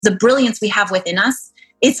the brilliance we have within us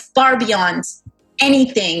is far beyond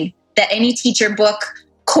anything that any teacher, book,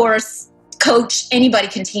 course, coach, anybody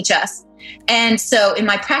can teach us. And so in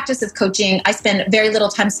my practice of coaching, I spend very little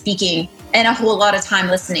time speaking and a whole lot of time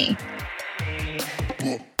listening.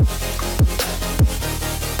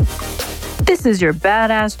 This is your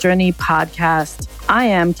Badass Journey podcast. I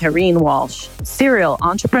am Kareen Walsh, serial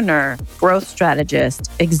entrepreneur, growth strategist,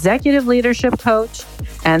 executive leadership coach,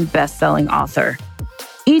 and best-selling author.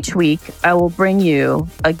 Each week, I will bring you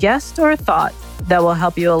a guest or a thought that will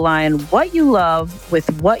help you align what you love with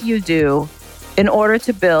what you do in order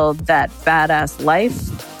to build that badass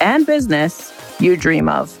life and business you dream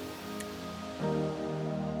of.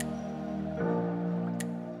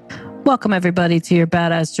 Welcome, everybody, to your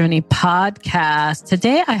Badass Journey podcast.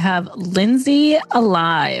 Today, I have Lindsay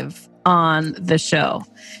Alive on the show.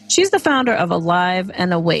 She's the founder of Alive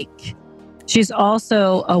and Awake. She's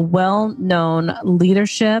also a well-known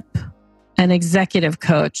leadership and executive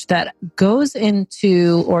coach that goes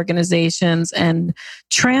into organizations and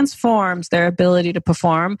transforms their ability to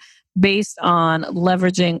perform based on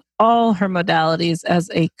leveraging all her modalities as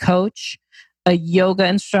a coach, a yoga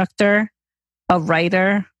instructor, a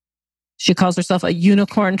writer. She calls herself a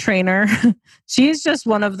unicorn trainer. She's just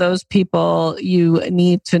one of those people you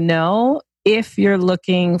need to know if you're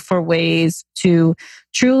looking for ways to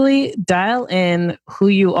truly dial in who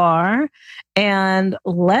you are and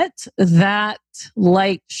let that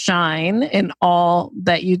light shine in all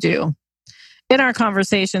that you do. In our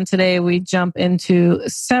conversation today, we jump into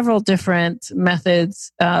several different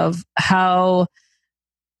methods of how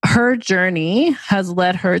her journey has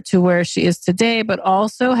led her to where she is today, but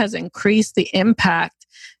also has increased the impact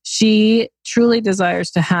she truly desires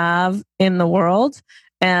to have in the world.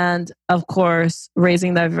 And of course,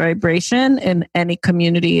 raising that vibration in any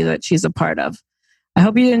community that she's a part of. I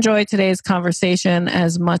hope you enjoyed today's conversation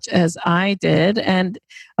as much as I did. And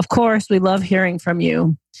of course, we love hearing from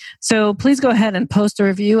you. So please go ahead and post a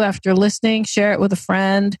review after listening, share it with a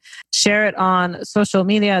friend, share it on social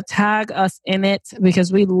media, tag us in it,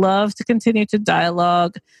 because we love to continue to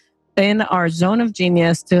dialogue in our zone of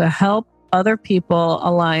genius to help other people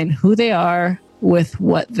align who they are with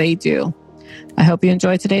what they do. I hope you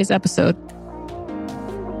enjoyed today's episode.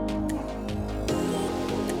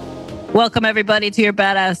 Welcome, everybody, to your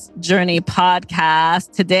Badass Journey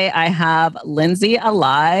podcast. Today, I have Lindsay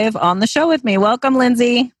Alive on the show with me. Welcome,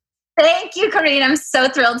 Lindsay. Thank you, Kareen. I'm so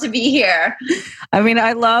thrilled to be here. I mean,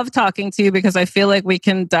 I love talking to you because I feel like we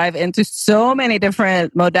can dive into so many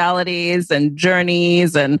different modalities and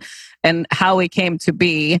journeys and how we came to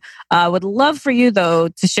be. I would love for you, though,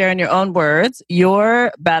 to share in your own words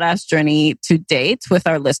your badass journey to date with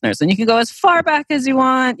our listeners. And you can go as far back as you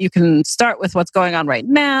want. You can start with what's going on right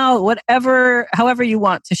now, however you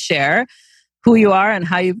want to share who you are and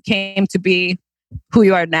how you came to be who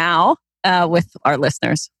you are now with our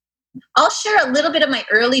listeners. I'll share a little bit of my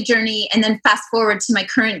early journey and then fast forward to my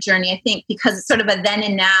current journey, I think, because it's sort of a then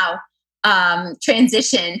and now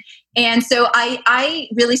transition. And so I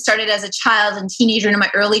really started as a child and teenager in my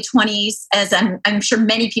early 20s, as I'm sure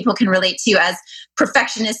many people can relate to, as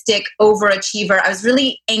perfectionistic overachiever. I was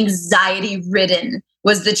really anxiety ridden,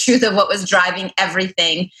 was the truth of what was driving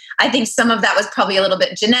everything. I think some of that was probably a little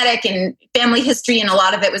bit genetic and family history, and a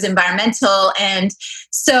lot of it was environmental. And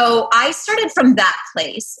so I started from that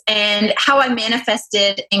place. And how I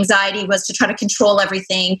manifested anxiety was to try to control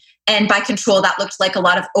everything. And by control, that looked like a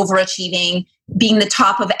lot of overachieving, being the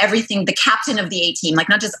top of everything, the captain of the A-team, like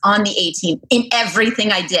not just on the A-team, in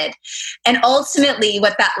everything I did. And ultimately,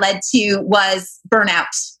 what that led to was burnout.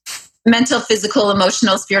 Mental, physical,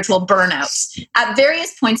 emotional, spiritual burnout at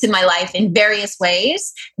various points in my life in various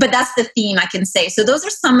ways. But that's the theme, I can say. So those are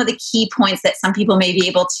some of the key points that some people may be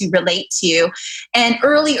able to relate to. And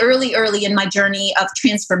early in my journey of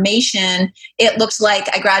transformation, it looked like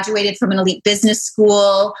I graduated from an elite business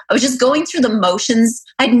school. I was just going through the motions.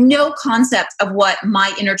 I had no concept of what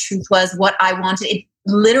my inner truth was, what I wanted. It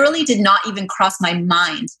literally did not even cross my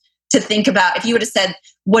mind to think about. If you would have said,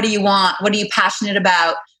 what do you want? What are you passionate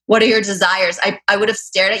about? What are your desires? I would have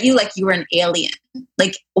stared at you like you were an alien.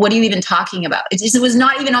 Like, what are you even talking about? It was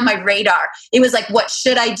not even on my radar. It was like, what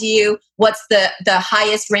should I do? What's the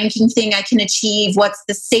highest ranking thing I can achieve? What's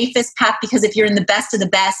the safest path? Because if you're in the best of the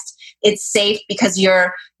best, it's safe because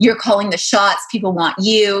you're calling the shots. People want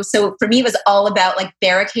you. So for me, it was all about like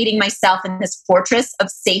barricading myself in this fortress of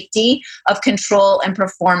safety, of control and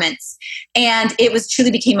performance. And it was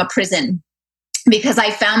truly became a prison, because I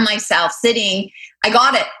found myself sitting I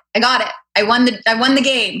got it. I won the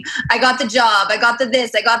game. I got the job. I got the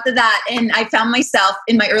this. I got the that. And I found myself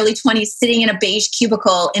in my early 20s sitting in a beige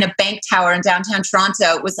cubicle in a bank tower in downtown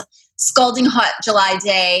Toronto. It was a scalding hot July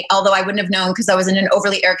day, although I wouldn't have known because I was in an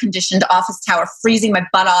overly air-conditioned office tower, freezing my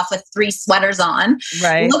butt off with 3 sweaters on.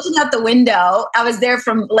 Right. Looking out the window, I was there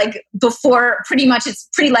from like before, pretty much, it's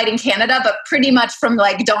pretty light in Canada, but pretty much from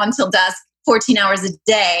like dawn till dusk, 14 hours a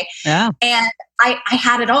day. Yeah. And I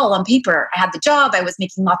had it all on paper. I had the job. I was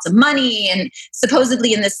making lots of money and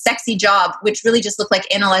supposedly in this sexy job, which really just looked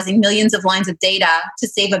like analyzing millions of lines of data to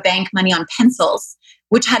save a bank money on pencils,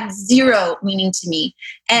 which had zero meaning to me.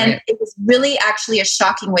 And It was really actually a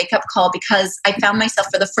shocking wake-up call because I found myself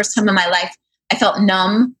for the first time in my life, I felt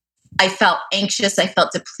numb. I felt anxious. I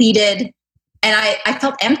felt depleted. And I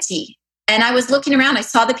felt empty. And I was looking around. I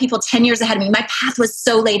saw the people 10 years ahead of me. My path was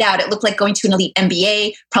so laid out. It looked like going to an elite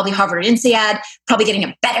MBA, probably Harvard INSEAD, probably getting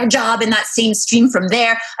a better job in that same stream from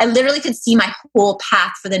there. I literally could see my whole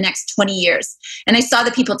path for the next 20 years. And I saw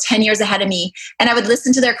the people 10 years ahead of me. And I would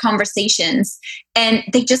listen to their conversations. And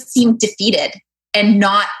they just seemed defeated and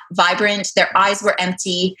not vibrant. Their eyes were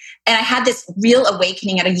empty. And I had this real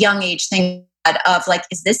awakening at a young age thing of like,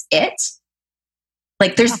 is this it?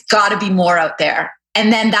 Like, there's got to be more out there.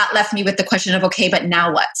 And then that left me with the question of, okay, but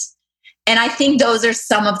now what? And I think those are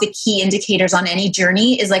some of the key indicators on any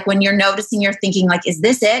journey is like when you're noticing, you're thinking like, is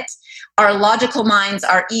this it? Our logical minds,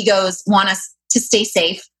 our egos want us to stay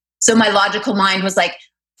safe. So my logical mind was like,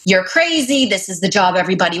 you're crazy. This is the job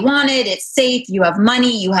everybody wanted. It's safe. You have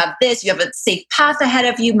money. You have this. You have a safe path ahead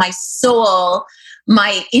of you. My soul,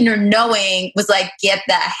 my inner knowing was like, get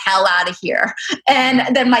the hell out of here.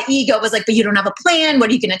 And then my ego was like, but you don't have a plan. What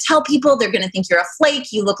are you going to tell people? They're going to think you're a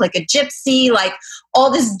flake. You look like a gypsy, like all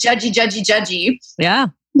this judgy. Yeah.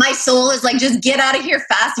 My soul is like, just get out of here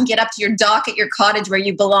fast and get up to your dock at your cottage where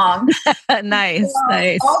you belong. Nice.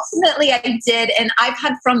 Ultimately, I did. And I've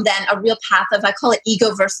had from then a real path of, I call it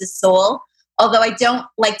ego versus soul. Although I don't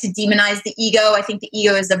like to demonize the ego, I think the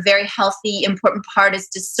ego is a very healthy, important part. It's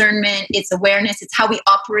discernment, it's awareness, it's how we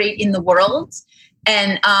operate in the world.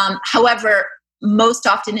 And however, most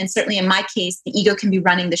often, and certainly in my case, the ego can be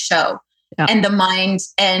running the show and the mind,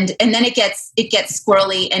 and then it gets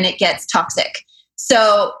squirrely and it gets toxic.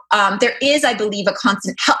 So there is, I believe, a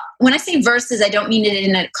constant. When I say versus, I don't mean it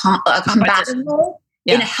in a combative way.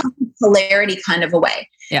 In a healthy polarity kind of a way.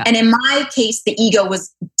 Yeah. And in my case, the ego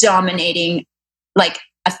was dominating like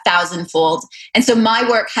 1,000-fold. And so my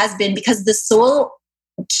work has been, because the soul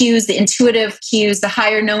cues, the intuitive cues, the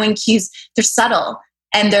higher knowing cues, they're subtle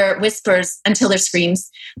and they're whispers until they're screams.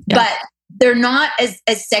 Yeah. But they're not as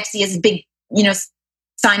sexy as big,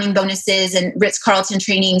 signing bonuses and Ritz-Carlton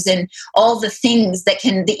trainings and all the things that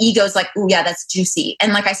the ego's like, oh yeah, that's juicy.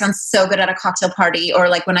 And like, I sound so good at a cocktail party, or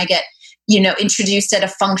like when I get introduced at a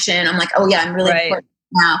function, I'm like, oh yeah, I'm really important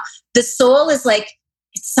now. The soul is like,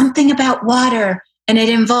 it's something about water and it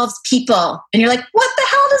involves people. And you're like, what the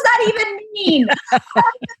hell does that even mean? I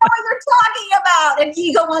don't even know what you're talking about. And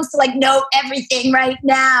ego wants to like know everything right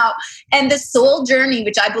now. And the soul journey,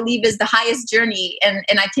 which I believe is the highest journey, and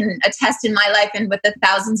I can attest in my life and with the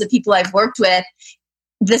thousands of people I've worked with,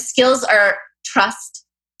 the skills are trust,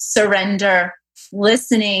 surrender,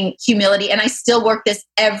 listening, humility. And I still work this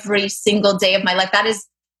every single day of my life. That is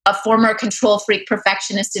a former control freak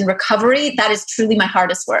perfectionist in recovery. That is truly my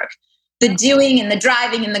hardest work. The doing and the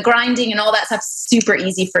driving and the grinding and all that stuff, super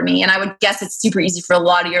easy for me. And I would guess it's super easy for a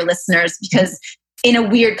lot of your listeners, because in a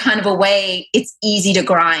weird kind of a way, it's easy to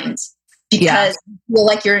grind because you feel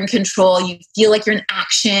like you're in control. You feel like you're in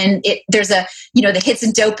action. There's the hits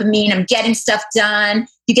of dopamine. I'm getting stuff done.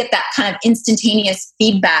 You get that kind of instantaneous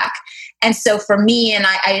feedback. And so for me, and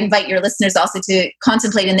I invite your listeners also to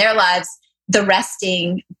contemplate in their lives, the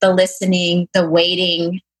resting, the listening, the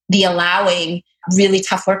waiting, the allowing, really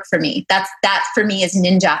tough work for me. That for me is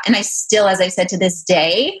ninja. And I still, as I said, to this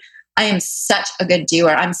day, I am such a good doer.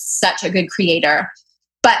 I'm such a good creator.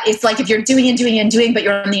 But it's like if you're doing, but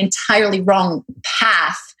you're on the entirely wrong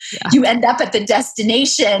path, you end up at the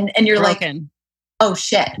destination and you're broken. Like, oh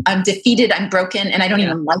shit, I'm defeated, I'm broken, and I don't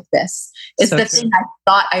even like this. It's so the thing I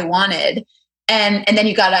thought I wanted. And then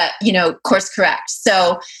you gotta, course correct.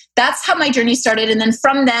 So that's how my journey started. And then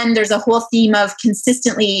from then, there's a whole theme of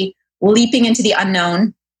consistently leaping into the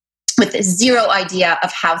unknown with zero idea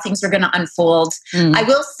of how things were going to unfold. I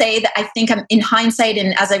will say that I think I'm, in hindsight,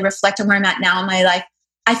 and as I reflect on where I'm at now in my life,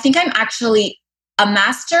 I think I'm actually a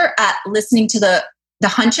master at listening to the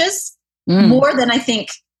hunches more than I think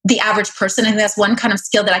the average person. I think that's one kind of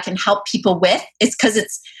skill that I can help people with. It's because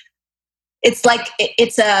it's like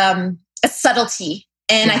it's a subtlety.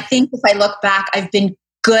 And I think if I look back, I've been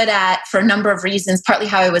good at for a number of reasons, partly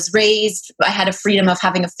how I was raised. I had a freedom of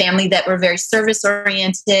having a family that were very service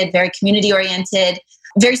oriented, very community oriented,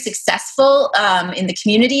 very successful in the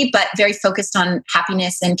community, but very focused on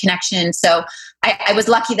happiness and connection. So I was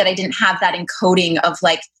lucky that I didn't have that encoding of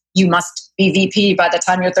like, you must be VP by the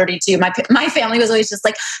time you're 32. My family was always just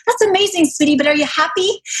like, that's amazing, sweetie, but are you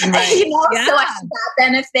happy? Right. You know, yeah. So I had that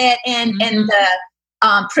benefit and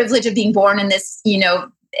the privilege of being born in this, you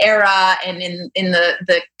know, era and in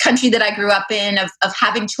the country that I grew up in of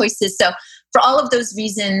having choices. So for all of those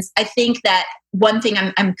reasons, I think that one thing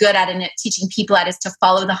I'm good at and at teaching people at is to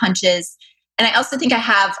follow the hunches. And I also think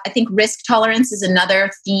I think risk tolerance is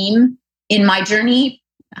another theme in my journey,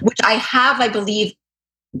 which I believe,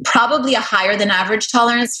 probably a higher than average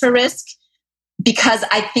tolerance for risk, because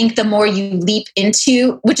I think the more you leap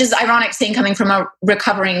into, which is ironic saying coming from a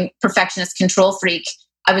recovering perfectionist control freak,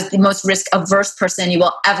 I was the most risk averse person you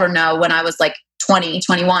will ever know when I was like 20,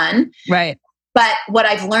 21. Right. But what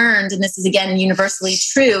I've learned, and this is again universally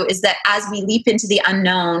true, is that as we leap into the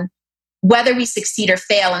unknown, whether we succeed or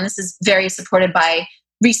fail, and this is very supported by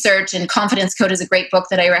research, and Confidence Code is a great book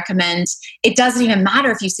that I recommend, it doesn't even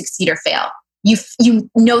matter if you succeed or fail. You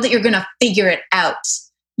know that you're going to figure it out.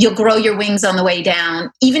 You'll grow your wings on the way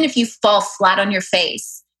down. Even if you fall flat on your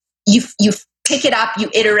face, you pick it up,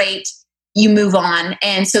 you iterate, you move on.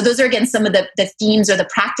 And so those are, again, some of the themes or the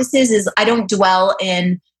practices. Is I don't dwell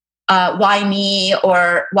in why me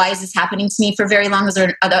or why is this happening to me for very long. Those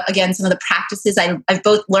are, again, some of the practices I've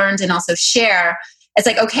both learned and also share. It's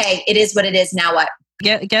like, okay, it is what it is. Now what?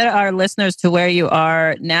 Get our listeners to where you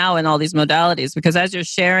are now in all these modalities, because as you're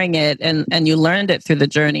sharing it and you learned it through the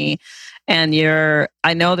journey, and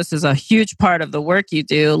I know this is a huge part of the work you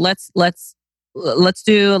do. Let's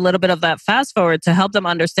do a little bit of that fast forward to help them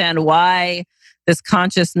understand why this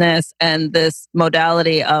consciousness and this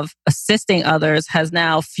modality of assisting others has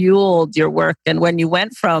now fueled your work. And when you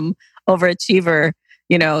went from overachiever,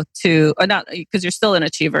 you know, to, or not, because you're still an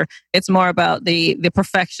achiever, it's more about the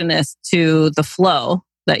perfectionist to the flow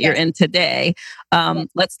that you're in today.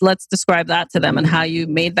 Let's describe that to them and how you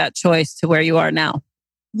made that choice to where you are now.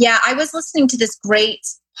 Yeah, I was listening to this great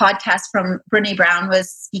podcast from Brené Brown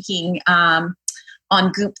was speaking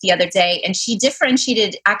on Goop the other day, and she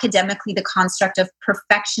differentiated academically the construct of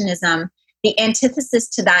perfectionism. The antithesis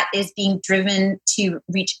to that is being driven to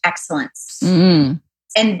reach excellence. Mm-hmm.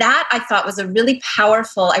 And that I thought was a really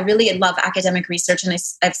powerful, I really love academic research, and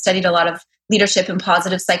I've studied a lot of leadership and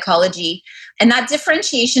positive psychology. And that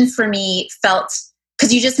differentiation for me felt,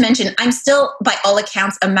 because you just mentioned, I'm still by all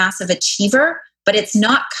accounts a massive achiever, but it's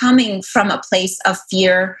not coming from a place of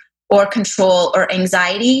fear or control or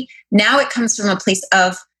anxiety. Now it comes from a place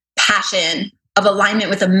of passion, of alignment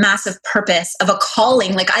with a massive purpose, of a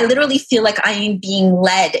calling. Like I literally feel like I am being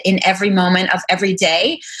led in every moment of every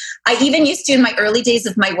day. I even used to, in my early days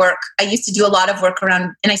of my work, I used to do a lot of work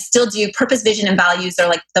around, and I still do, purpose, vision, and values are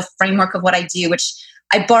like the framework of what I do, which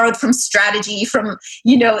I borrowed from strategy, from,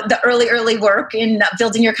 you know, the early work in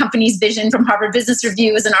building your company's vision from Harvard Business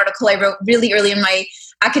Review is an article I wrote really early in my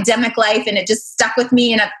academic life, and it just stuck with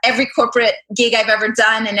me. And every corporate gig I've ever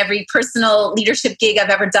done and every personal leadership gig I've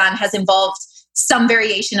ever done has involved some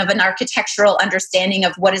variation of an architectural understanding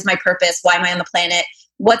of what is my purpose, why am I on the planet,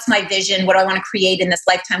 what's my vision, what do I want to create in this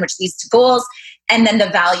lifetime, which leads to goals, and then the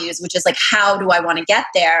values, which is like, how do I want to get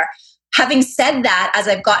there? Having said that, as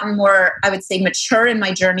I've gotten more, I would say, mature in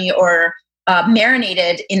my journey or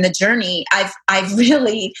marinated in the journey, I've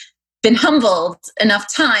really been humbled enough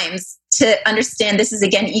times to understand this is,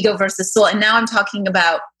 again, ego versus soul. And now I'm talking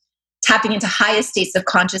about tapping into highest states of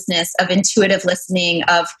consciousness, of intuitive listening,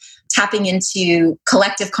 of tapping into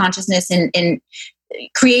collective consciousness and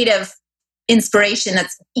creative inspiration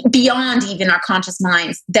that's beyond even our conscious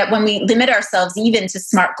minds. That when we limit ourselves even to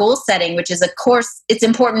SMART goal setting, which is, of course, it's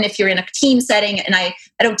important if you're in a team setting, and I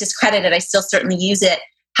don't discredit it, I still certainly use it.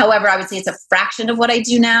 However, I would say it's a fraction of what I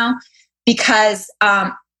do now, because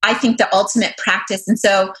I think the ultimate practice, and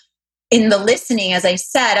so in the listening, as I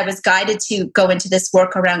said, I was guided to go into this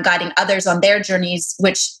work around guiding others on their journeys,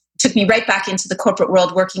 which took me right back into the corporate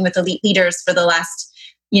world, working with elite leaders for the last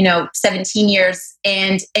 17 years,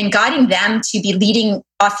 and guiding them to be leading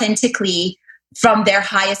authentically from their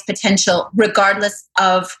highest potential, regardless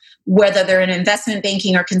of whether they're in investment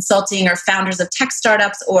banking or consulting or founders of tech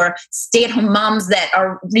startups or stay-at-home moms that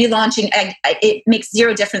are relaunching. It makes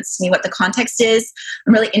zero difference to me what the context is.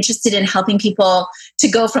 I'm really interested in helping people to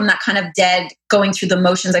go from that kind of dead, going through the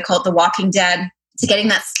motions, I call it the walking dead, to getting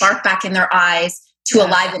that spark back in their eyes, to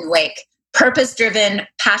alive and awake. purpose-driven,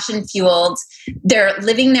 passion-fueled. They're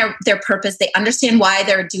living their purpose. They understand why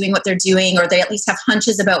they're doing what they're doing, or they at least have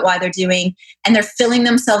hunches about why they're doing. And they're filling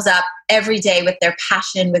themselves up every day with their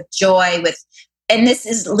passion, with joy, and this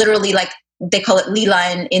is literally like, they call it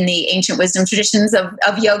Leela in the ancient wisdom traditions of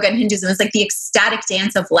yoga and Hinduism. It's like the ecstatic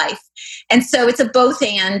dance of life. And so it's a both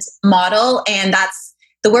and model. And that's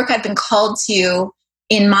the work I've been called to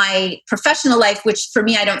in my professional life, which for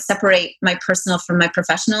me, I don't separate my personal from my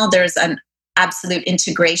professional. There's an absolute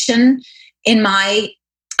integration I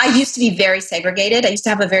used to be very segregated. I used to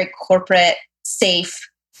have a very corporate, safe,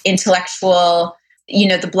 intellectual,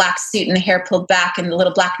 the black suit and the hair pulled back and the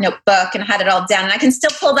little black notebook, and I had it all down. And I can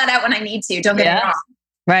still pull that out when I need to. Don't get me wrong.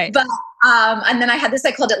 Right. But, and then I had this,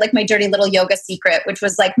 I called it like my dirty little yoga secret, which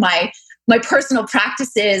was like my personal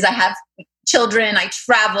practices. I have children, I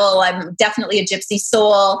travel, I'm definitely a gypsy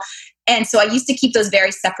soul. And so I used to keep those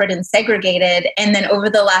very separate and segregated. And then over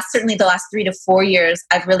certainly the last 3 to 4 years,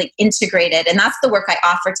 I've really integrated. And that's the work I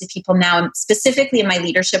offer to people now, and specifically in my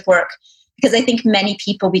leadership work, because I think many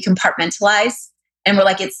people, we compartmentalize. And we're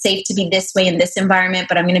like, it's safe to be this way in this environment,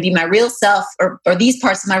 but I'm going to be my real self, or these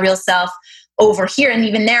parts of my real self over here. And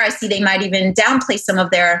even there, I see they might even downplay some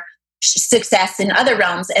of their success in other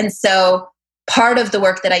realms. And so part of the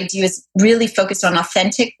work that I do is really focused on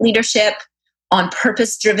authentic leadership, on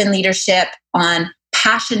purpose-driven leadership, on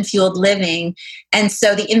passion-fueled living. And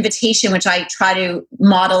so the invitation, which I try to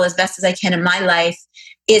model as best as I can in my life,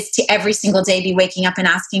 is to every single day be waking up and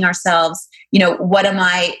asking ourselves, what am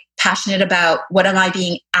I passionate about? What am I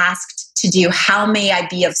being asked to do? How may I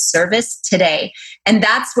be of service today? And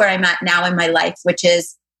that's where I'm at now in my life, which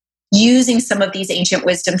is using some of these ancient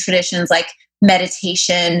wisdom traditions like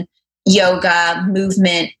meditation, yoga,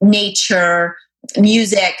 movement, nature,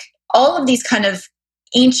 music, all of these kind of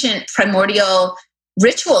ancient primordial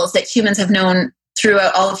rituals that humans have known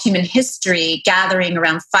throughout all of human history, gathering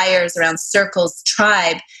around fires, around circles,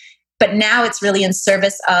 tribe. But now it's really in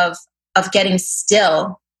service of getting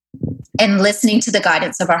still and listening to the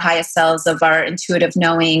guidance of our highest selves, of our intuitive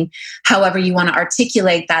knowing, however you want to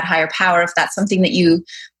articulate that higher power, if that's something that you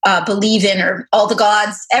believe in, or all the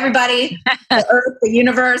gods, everybody, the earth, the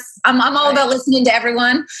universe. I'm all about listening to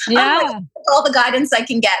everyone. Yeah. All the guidance I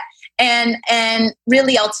can get. And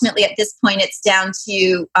really, ultimately, at this point, it's down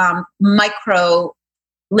to micro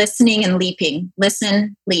listening and leaping.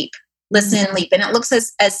 Listen, leap. Listen, leap. And it looks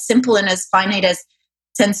as simple and as finite as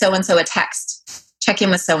send so-and-so a text. Check in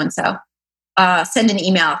with so-and-so. Send an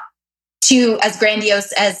email. To as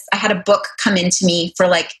grandiose as I had a book come into me for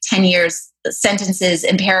like 10 years, sentences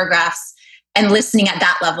and paragraphs, and listening at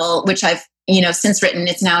that level, which I've, since written.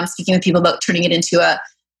 It's now I'm speaking with people about turning it into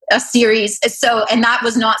a series. So, and that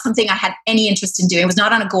was not something I had any interest in doing. It was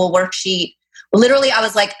not on a goal worksheet. Literally, I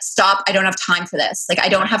was like, stop, I don't have time for this. Like, I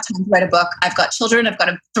don't have time to write a book. I've got children. I've got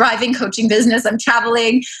a thriving coaching business. I'm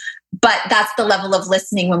traveling. But that's the level of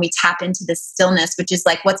listening when we tap into this stillness, which is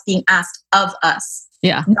like what's being asked of us.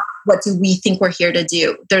 Yeah. Not what do we think we're here to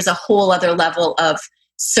do? There's a whole other level of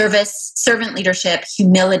service, servant leadership,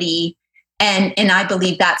 humility. And I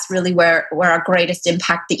believe that's really where our greatest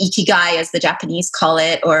impact, the ikigai, as the Japanese call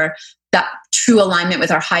it, or that true alignment with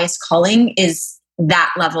our highest calling, is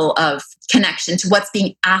that level of connection to what's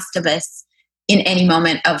being asked of us in any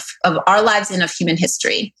moment of our lives and of human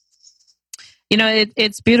history.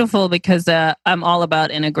 It's beautiful because I'm all about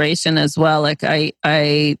integration as well. Like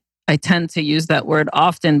I tend to use that word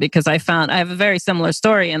often because I have a very similar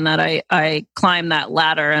story in that I climbed that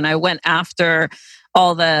ladder and I went after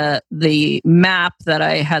all the map that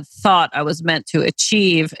I had thought I was meant to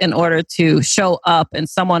achieve in order to show up in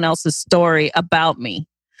someone else's story about me.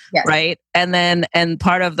 Yes. Right. And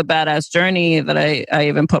part of the badass journey that I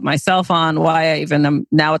even put myself on, why I even am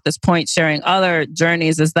now at this point sharing other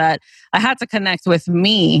journeys, is that I had to connect with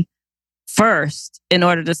me first in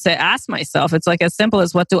order to ask myself. It's like as simple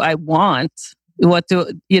as, what do I want?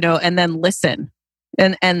 And then listen.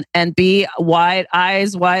 And be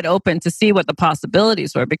eyes wide open to see what the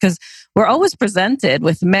possibilities were, because we're always presented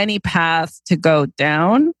with many paths to go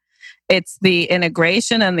down. It's the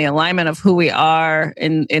integration and the alignment of who we are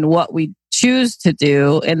in what we choose to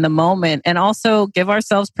do in the moment, and also give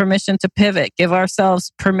ourselves permission to pivot, give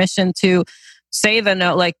ourselves permission to say the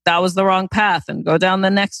no, like that was the wrong path, and go down the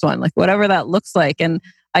next one, like whatever that looks like. And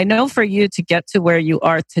I know for you to get to where you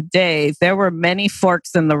are today, there were many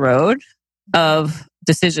forks in the road of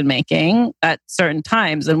decision making at certain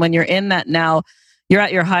times. And when you're in that now, you're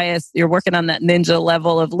at your highest, you're working on that ninja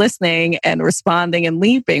level of listening and responding and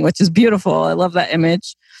leaping, which is beautiful. I love that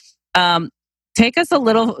image. take us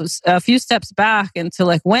a few steps back into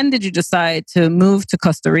like, when did you decide to move to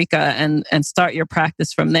Costa Rica and start your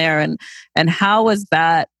practice from there? And how has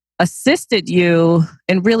that assisted you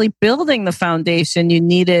in really building the foundation you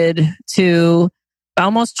needed to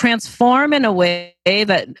almost transform in a way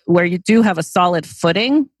that where you do have a solid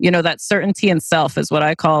footing, that certainty in self is what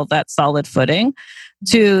I call that solid footing,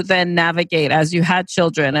 to then navigate as you had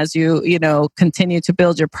children, as you continue to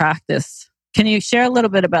build your practice. Can you share a little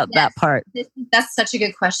bit about that part? That's such a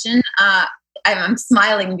good question. I'm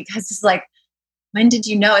smiling because it's like, when did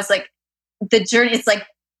you know? It's like the journey. It's like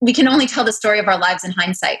we can only tell the story of our lives in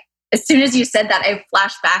hindsight. As soon as you said that, I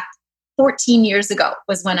flashed back 14 years ago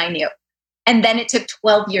was when I knew. And then it took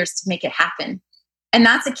 12 years to make it happen. And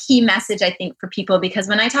that's a key message, I think, for people, because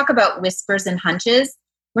when I talk about whispers and hunches,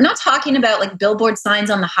 we're not talking about like billboard signs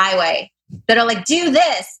on the highway that are like, do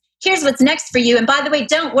this. Here's what's next for you. And by the way,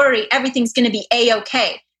 don't worry, everything's going to be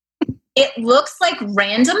A-okay. It looks like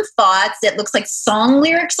random thoughts. It looks like song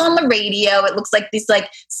lyrics on the radio. It looks like these like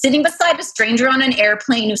sitting beside a stranger on an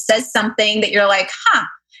airplane who says something that you're like, huh.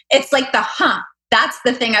 It's like the That's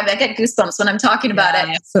the thing. I get goosebumps when I'm talking about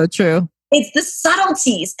it. So true. It's the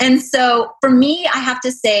subtleties. And so for me, I have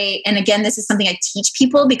to say, and again, this is something I teach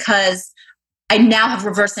people because I now have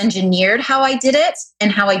reverse engineered how I did it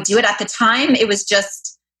and how I do it. At the time, it was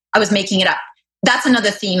just, I was making it up. That's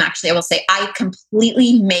another theme, actually. I will say I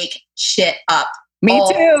completely make shit up. Me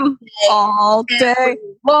too. All day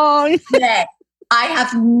long. I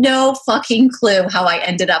have no fucking clue how I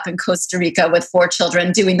ended up in Costa Rica with 4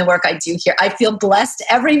 children doing the work I do here. I feel blessed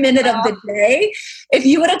every minute of the day. If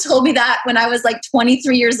you would have told me that when I was like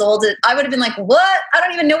 23 years old, I would have been like, what? I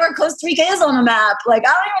don't even know where Costa Rica is on a map. Like,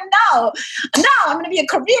 I don't even know. No, I'm going to be a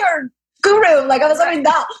career guru. Like I was like,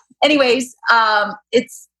 no. Anyways,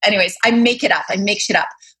 I make it up. I make shit up.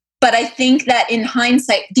 But I think that in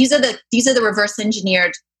hindsight, these are the reverse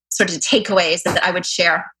engineered sort of takeaways that I would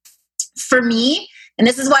share. For me, and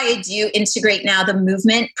this is why I do integrate now the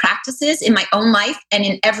movement practices in my own life and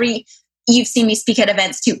in you've seen me speak at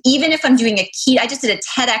events too. Even if I'm doing I just did a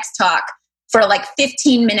TEDx talk for like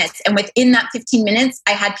 15 minutes. And within that 15 minutes,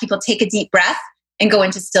 I had people take a deep breath and go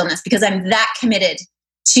into stillness because I'm that committed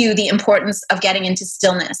to the importance of getting into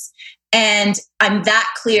stillness. And I'm that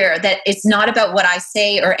clear that it's not about what I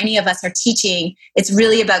say or any of us are teaching. It's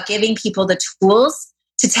really about giving people the tools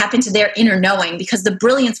to tap into their inner knowing, because the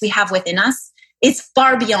brilliance we have within us is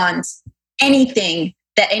far beyond anything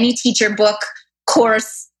that any teacher, book,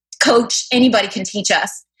 course, coach, anybody can teach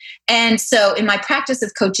us. And so in my practice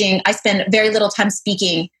of coaching, I spend very little time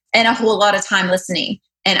speaking and a whole lot of time listening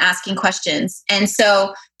and asking questions. And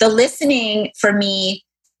so the listening for me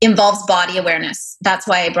involves body awareness. That's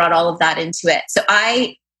why I brought all of that into it. So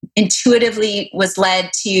I intuitively was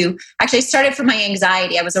led to, actually I started from my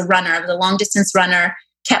anxiety. I was a runner. I was a long distance runner.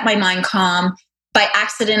 Kept my mind calm. By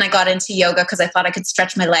accident, I got into yoga because I thought I could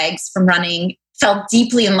stretch my legs from running. Fell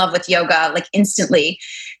deeply in love with yoga, like instantly.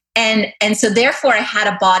 And so therefore I had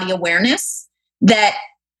a body awareness that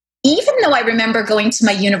even though I remember going to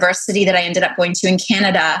my university that I ended up going to in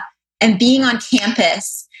Canada and being on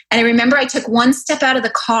campus, and I remember I took one step out of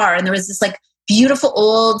the car and there was this like beautiful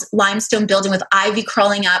old limestone building with ivy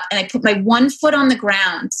crawling up, and I put my one foot on the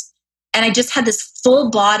ground and I just had this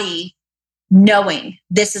full body knowing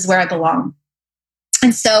this is where I belong.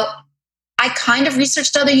 And so I kind of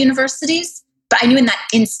researched other universities, but I knew in that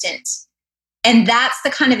instant. And that's the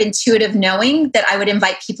kind of intuitive knowing that I would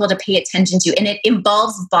invite people to pay attention to. And it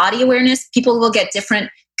involves body awareness. People will get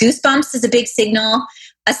different goosebumps is a big signal,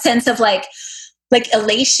 a sense of like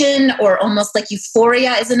elation or almost like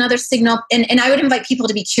euphoria is another signal. And I would invite people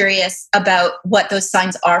to be curious about what those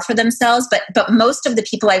signs are for themselves. But most of the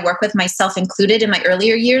people I work with, myself included in my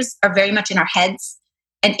earlier years, are very much in our heads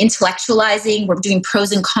and intellectualizing. We're doing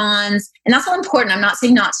pros and cons. And that's all important. I'm not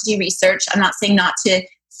saying not to do research. I'm not saying not to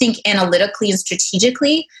think analytically and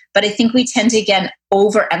strategically. But I think we tend to, again,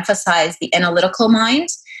 overemphasize the analytical mind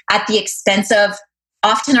at the expense of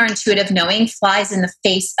often our intuitive knowing flies in the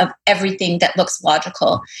face of everything that looks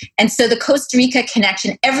logical. And so the Costa Rica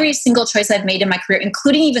connection, every single choice I've made in my career,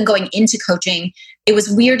 including even going into coaching, it was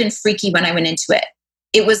weird and freaky when I went into it.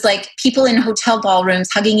 It was like people in hotel ballrooms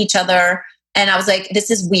hugging each other. And I was like, this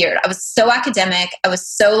is weird. I was so academic. I was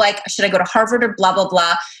so like, should I go to Harvard or blah, blah,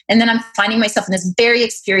 blah. And then I'm finding myself in this very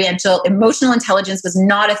experiential, emotional intelligence was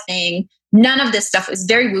not a thing. None of this stuff was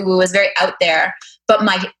very woo-woo, was very out there. But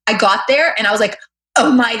I got there and I was like,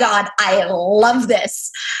 oh my God, I love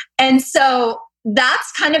this. And so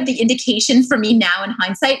that's kind of the indication for me now in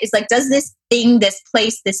hindsight is like, does this thing, this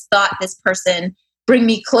place, this thought, this person bring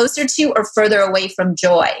me closer to or further away from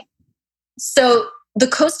joy? So the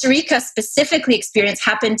Costa Rica specifically experience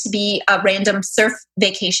happened to be a random surf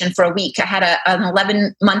vacation for a week. I had an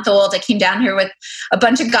 11-month-old. I came down here with a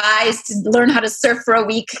bunch of guys to learn how to surf for a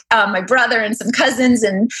week. My brother and some cousins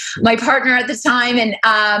and my partner at the time. And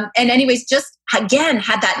anyways, just again,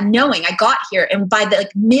 had that knowing. I got here, and by the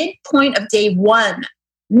midpoint of day 1,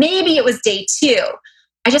 maybe it was day 2,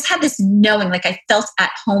 I just had this knowing, like I felt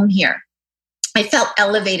at home here. I felt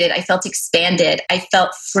elevated. I felt expanded. I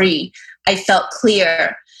felt free. I felt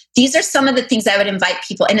clear. These are some of the things I would invite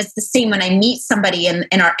people. And it's the same when I meet somebody and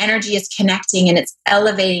our energy is connecting and it's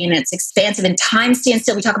elevating and it's expansive and time stands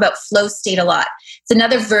still. We talk about flow state a lot. It's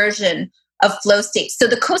another version of flow state. So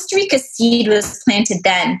the Costa Rica seed was planted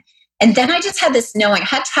then. And then I just had this knowing. I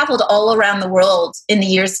had traveled all around the world in the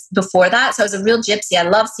years before that. So I was a real gypsy. I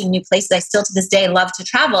love seeing new places. I still to this day love to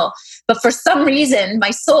travel. But for some reason, my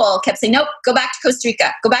soul kept saying, nope, go back to Costa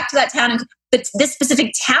Rica. Go back to that town. But this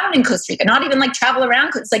specific town in Costa Rica, not even like travel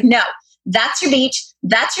around. It's like, no, that's your beach.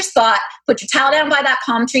 That's your spot. Put your towel down by that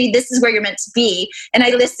palm tree. This is where you're meant to be. And I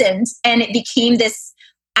listened, and it became this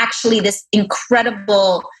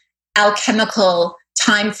incredible alchemical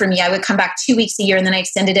time for me. I would come back 2 weeks a year, and then I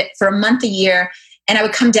extended it for a month a year. And I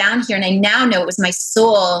would come down here, and I now know it was my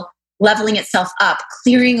soul leveling itself up,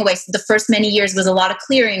 clearing away. So the first many years was a lot of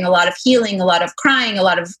clearing, a lot of healing, a lot of crying, a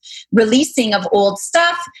lot of releasing of old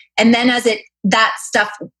stuff. And then as that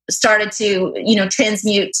stuff started to,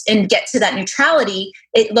 transmute and get to that neutrality,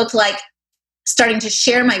 it looked like starting to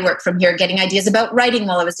share my work from here, getting ideas about writing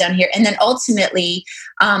while I was down here. And then ultimately,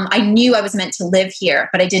 I knew I was meant to live here,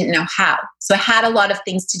 but I didn't know how. So I had a lot of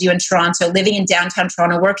things to do in Toronto, living in downtown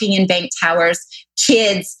Toronto, working in bank towers,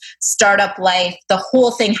 kids, startup life, the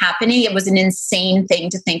whole thing happening. It was an insane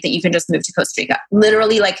thing to think that you can just move to Costa Rica,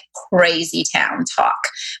 literally like crazy town talk.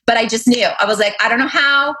 But I just knew. I was like, I don't know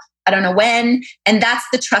how, I don't know when. And that's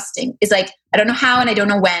the trusting, is like, I don't know how and I don't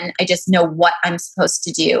know when. I just know what I'm supposed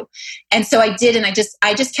to do. And so I did. And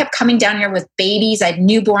I just kept coming down here with babies. I had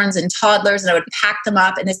newborns and toddlers, and I would pack them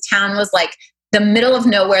up. And this town was like the middle of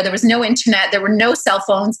nowhere. There was no internet. There were no cell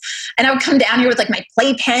phones. And I would come down here with like my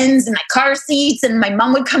playpens and my car seats, and my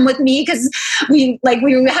mom would come with me because we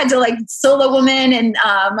had to like solo woman. And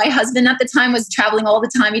my husband at the time was traveling all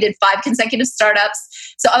the time. He did 5 consecutive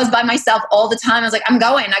startups. So I was by myself all the time. I was like, I'm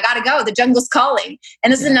going, I got to go. The jungle's calling.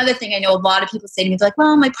 And this is another thing I know a lot of people say to me, like,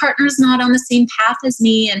 well, my partner's not on the same path as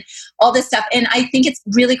me and all this stuff. And I think it's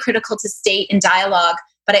really critical to state in dialogue.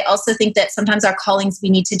 But I also think that sometimes our callings,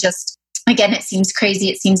 we need to just, again, it seems crazy,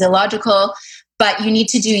 it seems illogical, but you need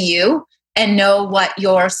to do you and know what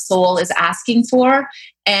your soul is asking for.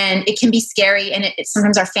 And it can be scary. And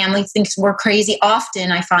sometimes our family thinks we're crazy.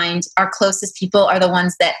 Often I find our closest people are the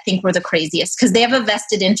ones that think we're the craziest because they have a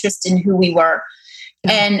vested interest in who we were.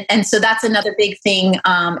 Yeah. And so that's another big thing,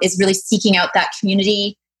 is really seeking out that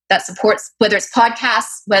community that supports, whether it's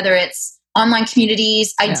podcasts, whether it's online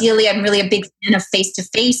communities. Ideally, I'm really a big fan of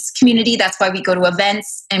face-to-face community. That's why we go to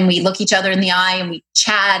events and we look each other in the eye and we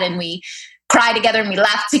chat and we cry together and we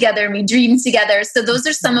laugh together and we dream together. So those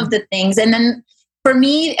are some of the things. And then for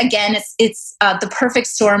me, again, it's the perfect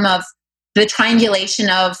storm of the triangulation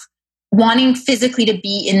of wanting physically to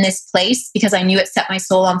be in this place because I knew it set my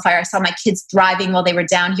soul on fire. I saw my kids thriving while they were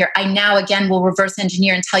down here. I now, again, will reverse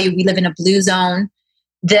engineer and tell you we live in a blue zone.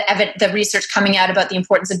 The research coming out about the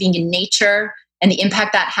importance of being in nature and the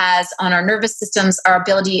impact that has on our nervous systems, our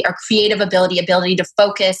ability, our creative ability to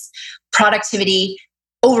focus, productivity,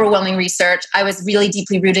 overwhelming research. I was really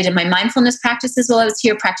deeply rooted in my mindfulness practices while I was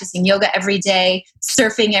here, practicing yoga every day,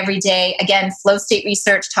 surfing every day. Again, flow state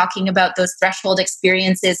research, talking about those threshold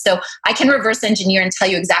experiences. So I can reverse engineer and tell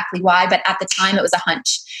you exactly why, but at the time it was a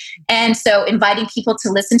hunch. And so inviting people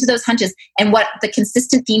to listen to those hunches. And what the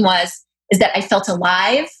consistent theme was, is that I felt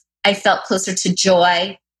alive, I felt closer to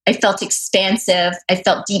joy, I felt expansive, I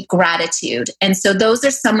felt deep gratitude. And so those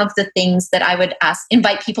are some of the things that I would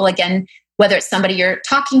invite people, again, whether it's somebody you're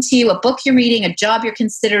talking to, a book you're reading, a job you're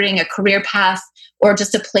considering, a career path, or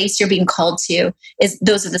just a place you're being called to,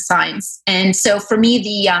 those are the signs. And so for me,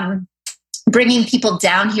 the bringing people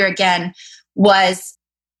down here again was,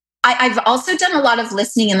 I've also done a lot of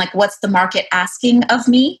listening and like, what's the market asking of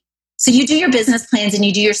me? So you do your business plans and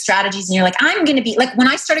you do your strategies and you're like, I'm going to be like, when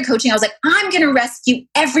I started coaching, I was like, I'm going to rescue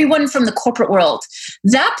everyone from the corporate world.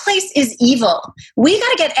 That place is evil. We got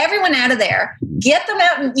to get everyone out of there, get them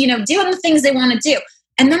out and, doing the things they want to do.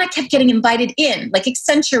 And then I kept getting invited in, like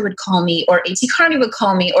Accenture would call me or A.T. Kearney would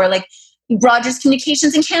call me or like Rogers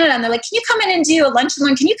Communications in Canada. And they're like, can you come in and do a lunch and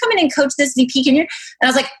learn? Can you come in and coach this VP? And I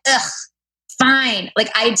was like, ugh. fine. Like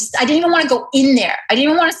I didn't even want to go in there. I didn't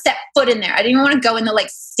even want to set foot in there. I didn't even want to go in the like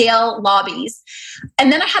stale lobbies.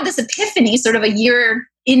 And then I had this epiphany sort of a year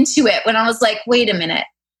into it when I was like, wait a minute.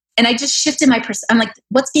 And I just shifted my I'm like,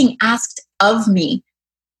 what's being asked of me?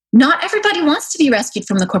 Not everybody wants to be rescued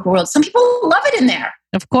from the corporate world. Some people love it in there.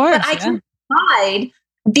 Of course. But I can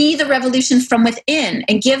be the revolution from within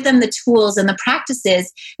and give them the tools and the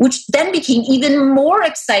practices, which then became even more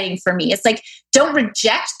exciting for me. It's like, don't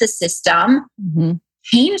reject the system,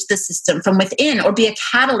 change the system from within, or be a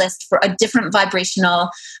catalyst for a different vibrational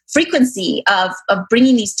frequency of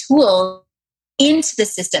bringing these tools into the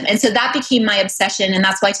system. And so that became my obsession. And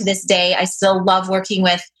that's why to this day, I still love working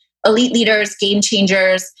with elite leaders, game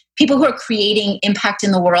changers, people who are creating impact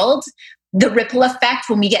in the world. The ripple effect,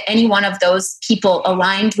 when we get any one of those people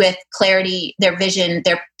aligned with clarity, their vision,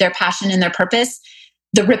 their passion, and their purpose,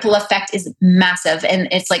 the ripple effect is massive. And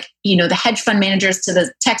it's like, you know, the hedge fund managers to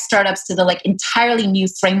the tech startups to the like entirely new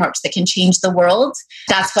frameworks that can change the world.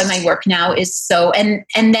 That's why my work now is so, and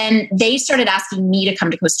then they started asking me to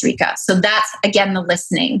come to Costa Rica. So that's again, the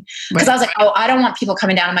listening. Because I was like, oh, I don't want people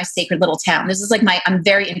coming down to my sacred little town. This is like I'm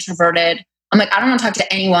very introverted. I'm like, I don't want to talk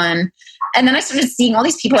to anyone. And then I started seeing all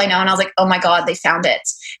these people I know and I was like, oh my God, they found it.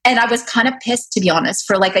 And I was kind of pissed, to be honest,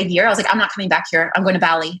 for like a year. I was like, I'm not coming back here. I'm going to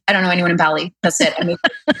Bali. I don't know anyone in Bali. That's it. I mean,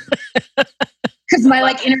 because my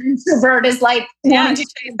like inner introvert is like, wanting to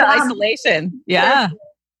chase the isolation. Yeah.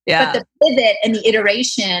 But the pivot and the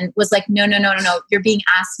iteration was like, no. You're being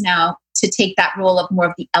asked now to take that role of more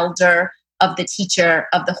of the elder, of the teacher,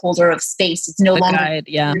 of the holder of space. It's no longer guide,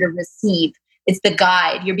 to receive. It's the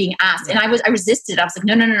guide. You're being asked. And I resisted. I was like,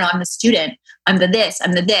 no. I'm the student. I'm the this.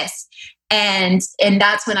 And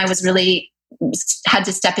that's when I was really had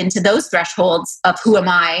to step into those thresholds of who am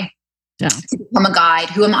I to become a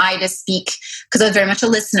guide? Who am I to speak? Because I was very much a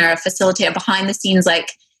listener, a facilitator behind the scenes,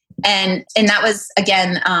 like, and that was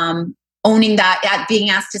again, owning that,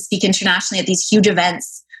 being asked to speak internationally at these huge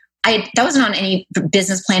events. That wasn't on any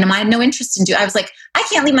business plan of mine. I had no interest in I was like, I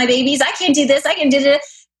can't leave my babies. I can't do this. I can do it.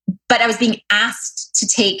 But I was being asked to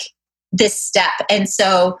take this step. And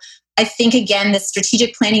so I think, again, the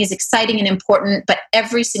strategic planning is exciting and important, but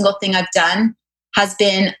every single thing I've done has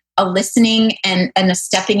been a listening and a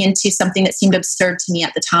stepping into something that seemed absurd to me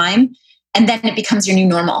at the time. And then it becomes your new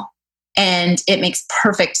normal. And it makes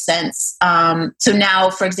perfect sense. So now,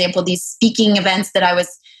 for example, these speaking events that I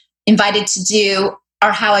was invited to do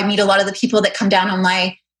are how I meet a lot of the people that come down on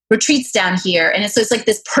my retreats down here. And so it's like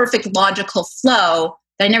this perfect logical flow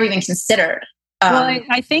that I never even considered. Well,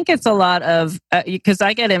 I think it's a lot of, because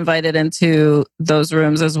I get invited into those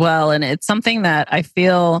rooms as well. And it's something that I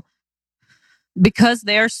feel, because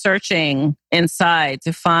they're searching inside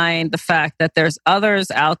to find the fact that there's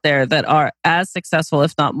others out there that are as successful,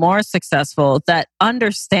 if not more successful, that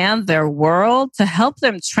understand their world to help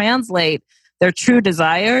them translate their true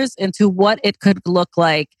desires into what it could look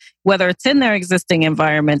like, whether it's in their existing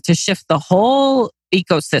environment to shift the whole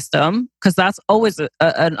ecosystem, because that's always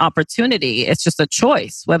an opportunity. It's just a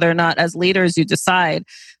choice, whether or not as leaders you decide,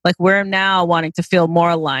 like we're now wanting to feel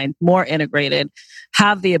more aligned, more integrated,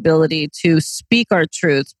 have the ability to speak our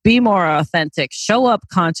truths, be more authentic, show up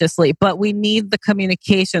consciously, but we need the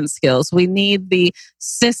communication skills. We need the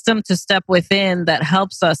system to step within that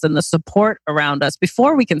helps us and the support around us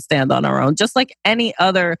before we can stand on our own, just like any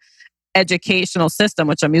other educational system,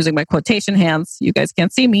 which I'm using my quotation hands. You guys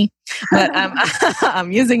can't see me, but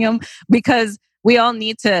I'm using them because we all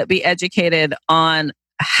need to be educated on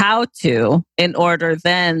how to, in order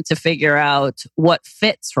then to figure out what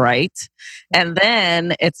fits, right? And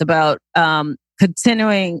then it's about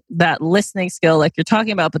continuing that listening skill like you're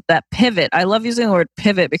talking about, but that pivot. I love using the word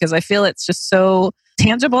pivot because I feel it's just so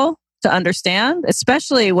tangible to understand,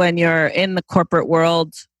 especially when you're in the corporate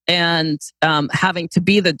world and having to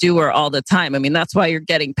be the doer all the time. I mean, that's why you're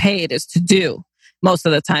getting paid, is to do most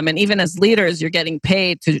of the time. And even as leaders, you're getting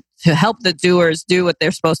paid to help the doers do what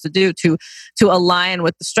they're supposed to do, to align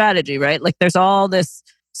with the strategy, right? Like there's all this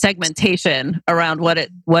segmentation around what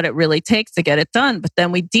it really takes to get it done, but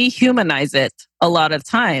then we dehumanize it a lot of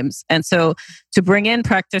times. And so to bring in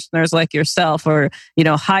practitioners like yourself, or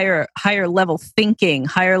higher level thinking,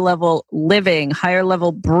 higher level living, higher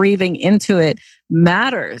level breathing into it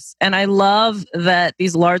matters. And I love that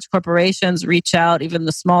these large corporations reach out, even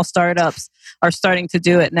the small startups are starting to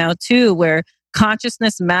do it now too, where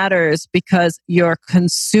consciousness matters because your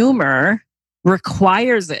consumer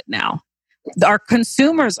requires it now. Our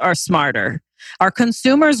consumers are smarter. Our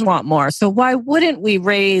consumers want more. So why wouldn't we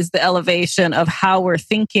raise the elevation of how we're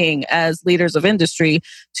thinking as leaders of industry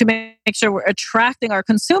to make sure we're attracting our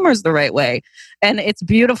consumers the right way? And it's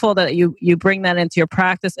beautiful that you bring that into your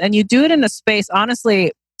practice, and you do it in a space,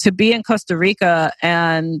 honestly, to be in Costa Rica,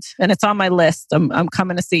 and it's on my list. I'm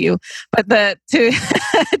coming to see you, but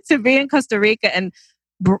to be in Costa Rica and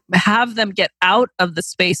have them get out of the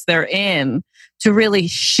space they're in to really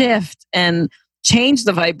shift and change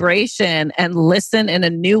the vibration and listen in a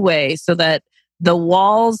new way, so that the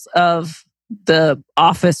walls of the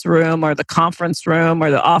office room or the conference room or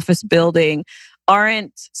the office building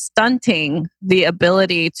aren't stunting the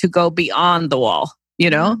ability to go beyond the wall, you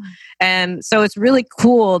know? And so it's really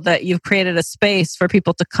cool that you've created a space for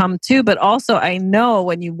people to come to, but also I know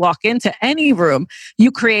when you walk into any room,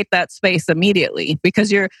 you create that space immediately,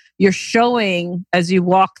 because you're showing, as you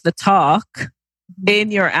walk the talk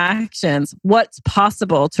in your actions, what's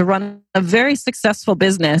possible to run a very successful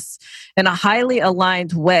business in a highly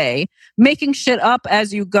aligned way, making shit up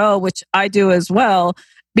as you go, which I do as well,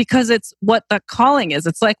 because it's what the calling is.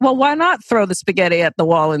 It's like, well, why not throw the spaghetti at the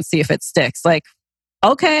wall and see if it sticks? Like,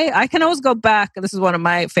 okay, I can always go back. This is one of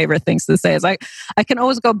my favorite things to say, is like, I can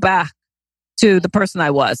always go back to the person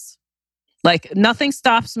I was. Like, nothing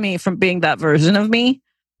stops me from being that version of me,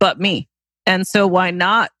 but me. And so why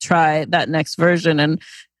not try that next version?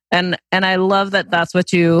 And I love that that's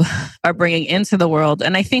what you are bringing into the world.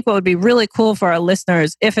 And I think what would be really cool for our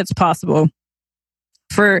listeners, if it's possible,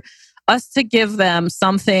 for us to give them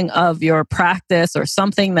something of your practice, or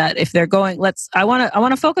something that if they're going, I want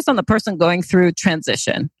to focus on the person going through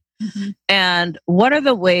transition. Mm-hmm. And what are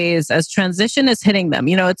the ways as transition is hitting them?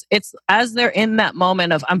 You know, it's as they're in that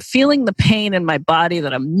moment of, I'm feeling the pain in my body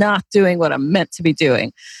that I'm not doing what I'm meant to be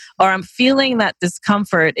doing, or I'm feeling that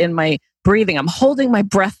discomfort in my breathing. I'm holding my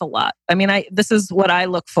breath a lot. I mean, this is what I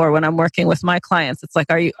look for when I'm working with my clients. It's like,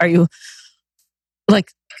 are you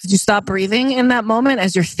like, could you stop breathing in that moment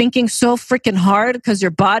as you're thinking so freaking hard because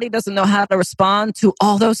your body doesn't know how to respond to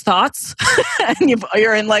all those thoughts and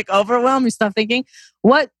you're in like overwhelm, you stop thinking?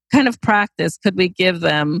 What kind of practice could we give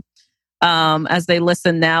them as they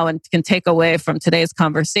listen now and can take away from today's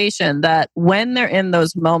conversation, that when they're in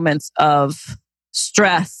those moments of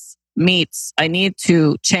stress meets, I need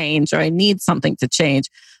to change, or I need something to change,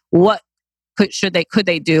 what could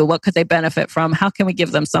they do? What could they benefit from? How can we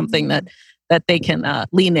give them something that they can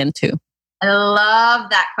lean into? I love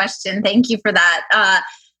that question. Thank you for that.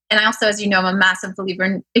 And I also, as you know, I'm a massive believer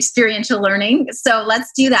in experiential learning. So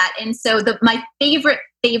let's do that. And so my favorite,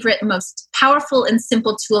 most powerful and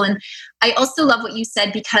simple tool, and I also love what you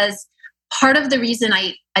said, because part of the reason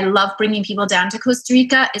I love bringing people down to Costa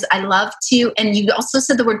Rica is I love to, and you also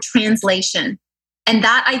said the word translation. And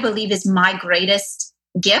that, I believe, is my greatest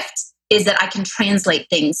gift, is that I can translate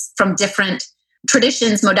things from different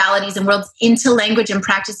traditions, modalities, and worlds into language and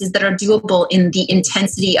practices that are doable in the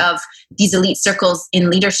intensity of these elite circles in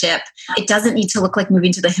leadership. It doesn't need to look like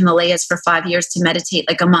moving to the Himalayas for 5 years to meditate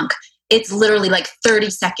like a monk. It's literally like 30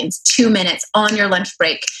 seconds, 2 minutes on your lunch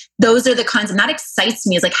break. Those are the kinds, and that excites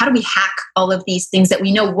me, is like, how do we hack all of these things that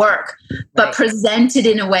we know work, but presented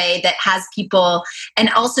in a way that has people. And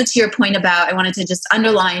also to your point about, I wanted to just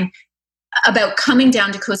underline about coming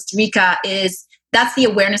down to Costa Rica, is that's the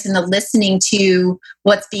awareness and the listening to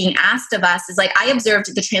what's being asked of us. Is like, I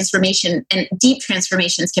observed the transformation, and deep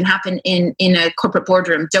transformations can happen in a corporate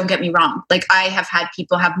boardroom. Don't get me wrong. Like, I have had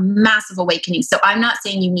people have massive awakenings. So I'm not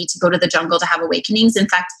saying you need to go to the jungle to have awakenings. In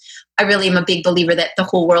fact, I really am a big believer that the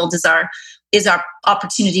whole world is our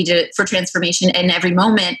opportunity for transformation in every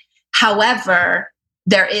moment. However,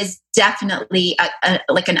 there is definitely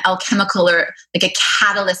like an alchemical or like a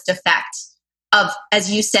catalyst effect of, as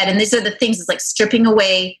you said, and these are the things, it's like stripping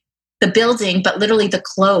away the building, but literally the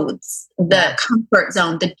clothes, the comfort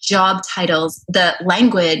zone, the job titles, the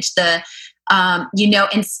language,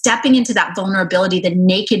 and stepping into that vulnerability, the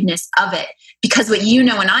nakedness of it. Because what you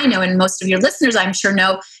know, and I know, and most of your listeners, I'm sure,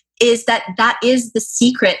 know, is that is the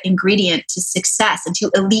secret ingredient to success, and to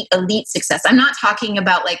elite success. I'm not talking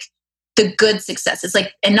about like the good success. It's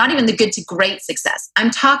like, and not even the good to great success. I'm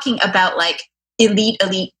talking about like elite,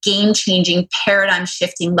 game-changing,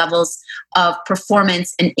 paradigm-shifting levels of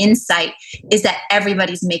performance and insight, is that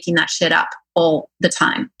everybody's making that shit up all the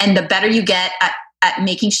time. And the better you get at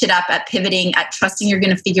making shit up, at pivoting, at trusting you're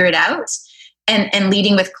going to figure it out, and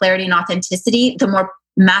leading with clarity and authenticity, the more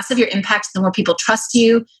massive your impact, the more people trust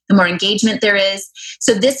you, the more engagement there is.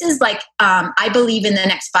 So this is like, I believe in the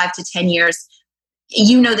next 5 to 10 years,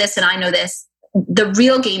 you know this and I know this, the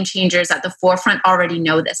real game changers at the forefront already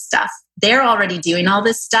know this stuff. They're already doing all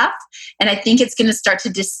this stuff. And I think it's going to start to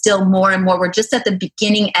distill more and more. We're just at the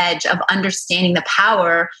beginning edge of understanding the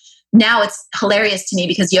power. Now it's hilarious to me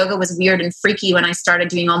because yoga was weird and freaky when I started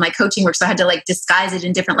doing all my coaching work. So I had to like disguise it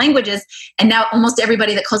in different languages. And now almost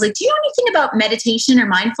everybody that calls like, do you know anything about meditation or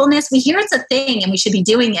mindfulness? We hear it's a thing and we should be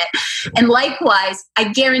doing it. And likewise,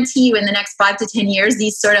 I guarantee you in the next 5 to 10 years,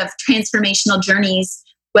 these sort of transformational journeys,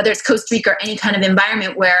 whether it's Costa Rica or any kind of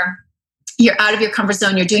environment where you're out of your comfort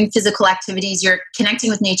zone, you're doing physical activities, you're connecting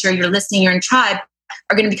with nature, you're listening, you're in tribe,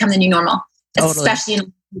 are going to become the new normal, especially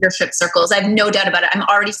in leadership circles. I have no doubt about it. I'm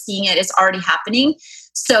already seeing it. It's already happening.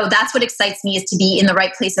 So that's what excites me, is to be in the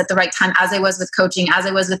right place at the right time, as I was with coaching, as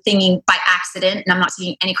I was with thinking by accident. And I'm not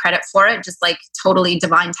taking any credit for it, just like totally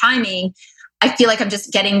divine timing. I feel like I'm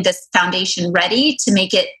just getting this foundation ready to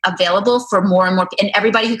make it available for more and more. And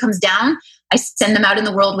everybody who comes down, I send them out in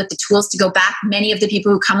the world with the tools to go back. Many of the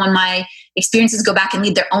people who come on my experiences go back and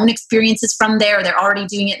lead their own experiences from there. They're already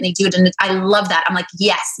doing it and they do it. And I love that. I'm like,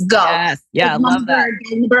 yes, go. Yes. Yeah, I love that.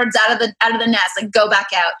 Getting the birds out of the nest, like go back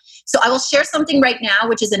out. So I will share something right now,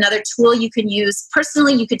 which is another tool you can use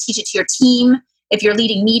personally. You could teach it to your team if you're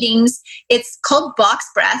leading meetings. It's called box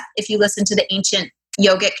breath. If you listen to the ancient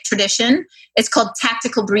yogic tradition, it's called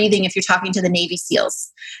tactical breathing if you're talking to the Navy SEALs.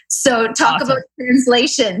 So talk about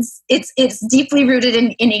translations. It's deeply rooted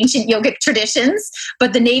in ancient yogic traditions,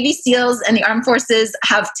 but the Navy SEALs and the armed forces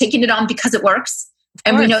have taken it on because it works.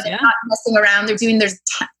 And we know they're not messing around. There's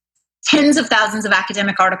tens of thousands of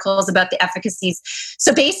academic articles about the efficacies.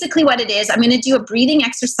 So basically what it is, I'm going to do a breathing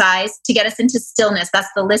exercise to get us into stillness. That's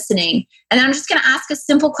the listening. And then I'm just going to ask a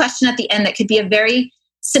simple question at the end that could be a very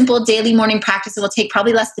simple daily morning practice. It will take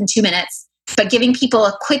probably less than 2 minutes, but giving people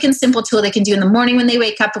a quick and simple tool they can do in the morning when they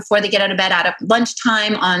wake up, before they get out of bed, at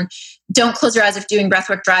lunchtime. Don't close your eyes if doing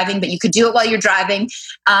breathwork driving, but you could do it while you're driving.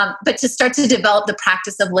 But to start to develop the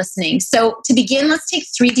practice of listening. So to begin, let's take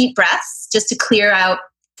 3 deep breaths just to clear out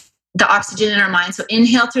the oxygen in our mind. So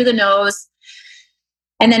inhale through the nose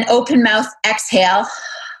and then open mouth, exhale.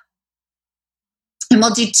 And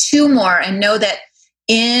we'll do 2 more, and know that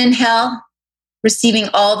inhale, receiving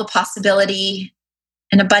all the possibility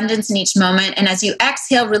and abundance in each moment. And as you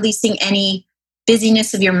exhale, releasing any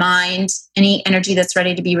busyness of your mind, any energy that's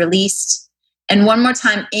ready to be released. And 1 more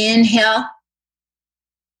time, inhale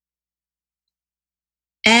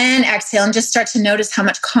and exhale, and just start to notice how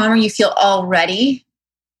much calmer you feel already.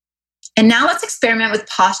 And now let's experiment with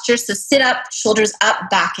posture. So sit up, shoulders up,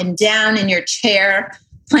 back and down in your chair.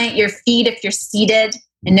 Plant your feet if you're seated,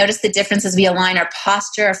 and notice the difference as we align our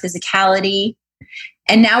posture, our physicality.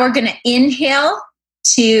 And now we're going to inhale,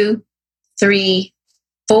 2, 3,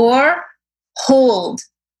 4. Hold,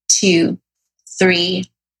 2, 3,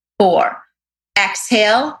 4.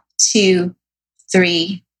 Exhale, 2,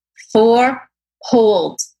 3, 4.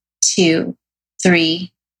 Hold, 2,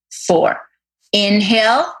 3, 4.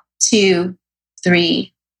 Inhale, 2,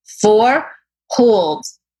 3, 4. Hold,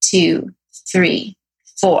 2, 3,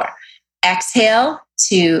 4. Exhale,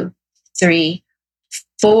 2, 3,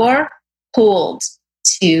 4. Hold,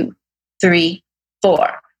 2, 3,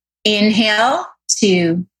 4. Inhale,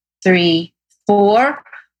 2, 3, 4.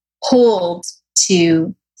 Hold,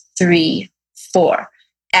 2, 3, 4.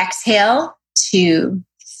 Exhale, 2,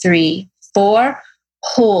 3, 4.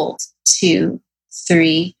 Hold, 2,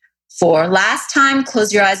 3, 4. Last time,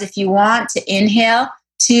 close your eyes if you want to inhale,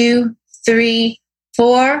 2, 3,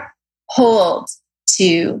 4. Hold,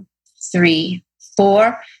 2, 3,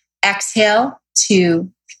 4. Exhale, 2,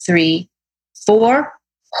 3, 4.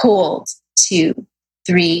 Hold, 2,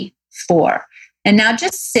 3, 4. And now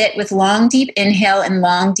just sit with long, deep inhale and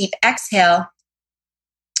long, deep exhale,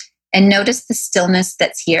 and notice the stillness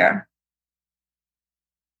that's here.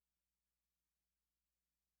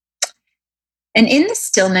 And in the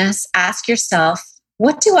stillness, ask yourself,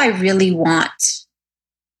 what do I really want?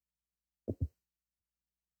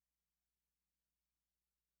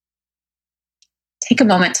 Take a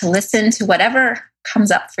moment to listen to whatever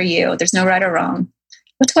comes up for you. There's no right or wrong.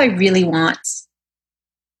 What do I really want?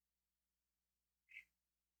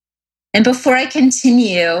 And before I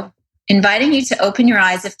continue, inviting you to open your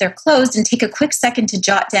eyes if they're closed and take a quick second to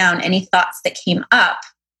jot down any thoughts that came up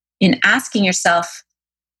in asking yourself,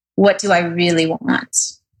 what do I really want?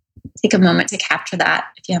 Take a moment to capture that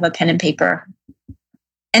if you have a pen and paper.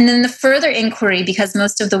 And then the further inquiry, because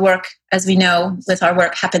most of the work, as we know, with our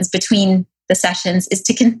work happens between the sessions, is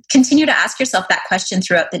to continue to ask yourself that question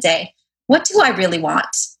throughout the day. What do I really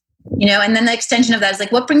want? And then the extension of that is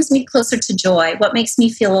like, what brings me closer to joy? What makes me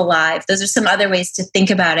feel alive? Those are some other ways to think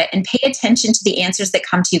about it, and pay attention to the answers that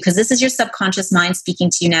come to you, because this is your subconscious mind speaking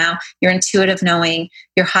to you now, your intuitive knowing,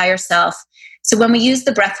 your higher self. So when we use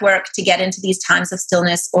the breath work to get into these times of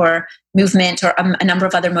stillness or movement or a number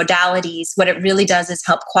of other modalities, what it really does is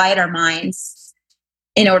help quiet our minds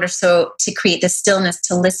in order to create the stillness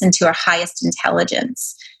to listen to our highest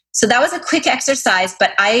intelligence. So that was a quick exercise,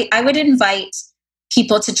 but I would invite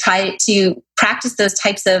people to try to practice those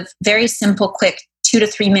types of very simple, quick 2 to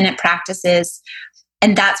 3 minute practices.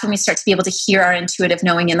 And that's when we start to be able to hear our intuitive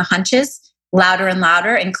knowing in the hunches louder and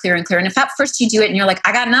louder and clearer and clearer. And if at first you do it and you're like,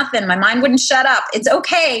 I got nothing, my mind wouldn't shut up, it's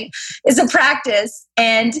okay. It's a practice.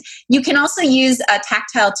 And you can also use a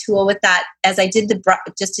tactile tool with that. As I did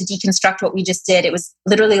just to deconstruct what we just did, it was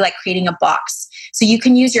literally like creating a box. So you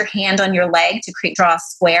can use your hand on your leg to draw a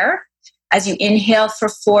square. As you inhale for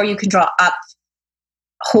 4, you can draw up,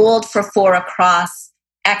 hold for 4 across,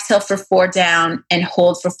 exhale for 4 down, and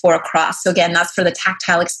hold for 4 across. So again, that's for the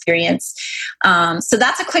tactile experience. So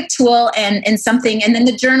that's a quick tool and something. And then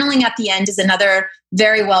the journaling at the end is another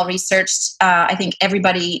very well researched. I think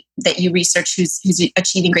everybody that you research who's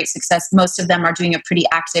achieving great success, most of them are doing a pretty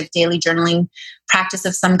active daily journaling practice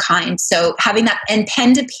of some kind. So having that, and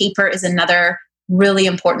pen to paper is another really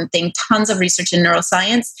important thing. Tons of research in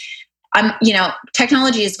neuroscience.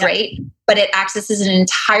 Technology is great, but it accesses an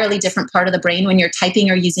entirely different part of the brain when you're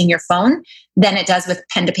typing or using your phone than it does with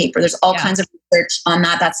pen to paper. There's all kinds of research on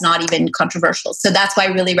that. That's not even controversial. So that's why I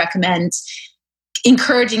really recommend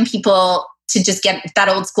encouraging people to just get that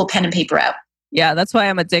old school pen and paper out. Yeah, that's why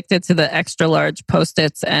I'm addicted to the extra large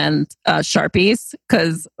Post-its and Sharpies,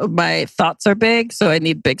 because my thoughts are big, so I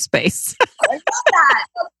need big space. I love that.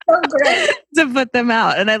 That's so great. To put them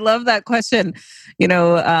out. And I love that question,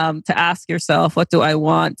 to ask yourself, what do I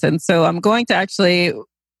want? And so I'm going to actually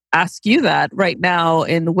ask you that right now,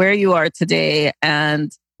 in where you are today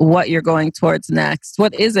and what you're going towards next.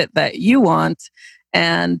 What is it that you want?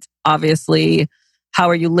 And obviously, how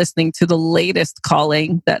are you listening to the latest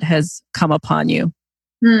calling that has come upon you?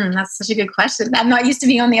 That's such a good question. I'm not used to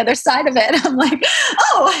being on the other side of it. I'm like,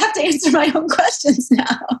 I have to answer my own questions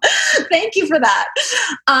now. Thank you for that.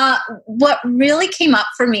 What really came up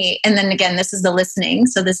for me, and then again, this is the listening.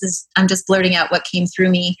 So I'm just blurting out what came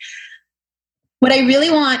through me. What I really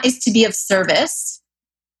want is to be of service.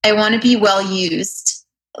 I want to be well used,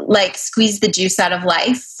 like squeeze the juice out of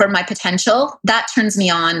life for my potential. That turns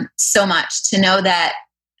me on so much, to know that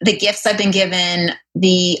the gifts I've been given,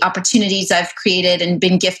 the opportunities I've created and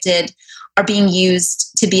been gifted are being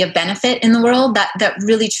used to be of benefit in the world. That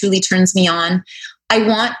really, truly turns me on. I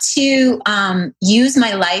want to use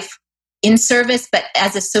my life in service, but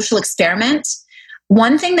as a social experiment.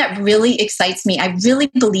 One thing that really excites me, I really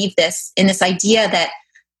believe this, in this idea that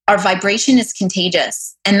our vibration is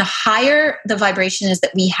contagious. And the higher the vibration is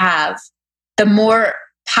that we have, the more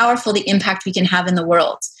powerful the impact we can have in the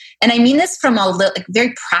world. And I mean this from a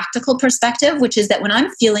very practical perspective, which is that when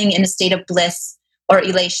I'm feeling in a state of bliss or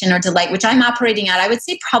elation or delight, which I'm operating at, I would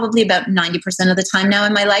say probably about 90% of the time now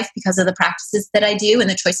in my life, because of the practices that I do and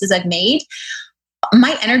the choices I've made,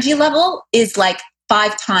 my energy level is like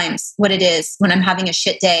 5 times what it is when I'm having a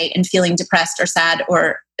shit day and feeling depressed or sad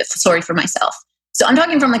or sorry for myself. So I'm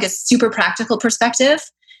talking from like a super practical perspective.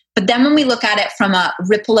 But then when we look at it from a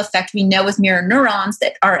ripple effect, we know with mirror neurons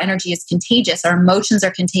that our energy is contagious, our emotions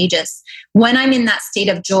are contagious. When I'm in that state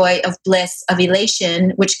of joy, of bliss, of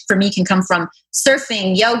elation, which for me can come from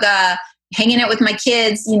surfing, yoga, hanging out with my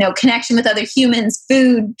kids, connection with other humans,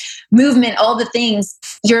 food, movement, all the things,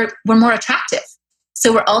 we're more attractive.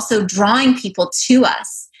 So we're also drawing people to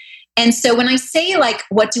us. And so when I say like,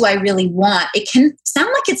 what do I really want? It can sound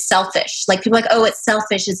like it's selfish. Like people are like, oh, it's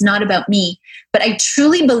selfish. It's not about me. But I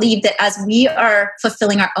truly believe that as we are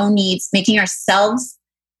fulfilling our own needs, making ourselves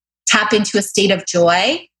tap into a state of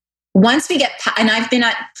joy, once we get, and I've been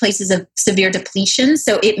at places of severe depletion,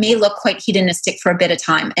 so it may look quite hedonistic for a bit of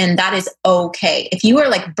time. And that is okay. If you are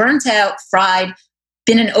like burnt out, fried,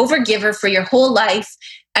 been an overgiver for your whole life,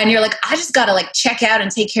 and you're like, I just got to like check out and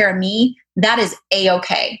take care of me, that is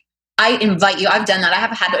A-okay. I invite you. I've done that. I have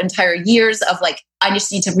had entire years of like, I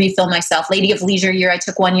just need to refill myself. Lady of Leisure year, I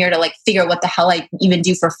took 1 year to like figure out what the hell I even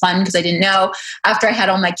do for fun, because I didn't know. After I had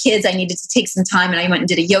all my kids, I needed to take some time, and I went and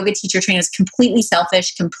did a yoga teacher training. It was completely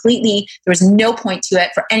selfish, there was no point to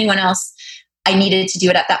it for anyone else. I needed to do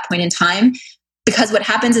it at that point in time, because what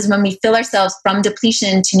happens is when we fill ourselves from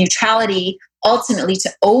depletion to neutrality, ultimately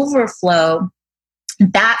to overflow,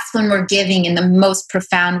 that's when we're giving in the most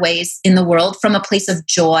profound ways in the world, from a place of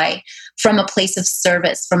joy, from a place of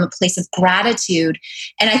service, from a place of gratitude.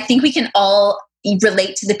 And I think we can all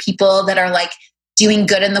relate to the people that are like doing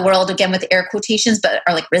good in the world, again with air quotations, but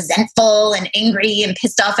are like resentful and angry and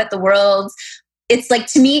pissed off at the world. It's like,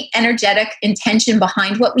 to me, energetic intention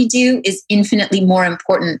behind what we do is infinitely more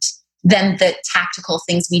important than the tactical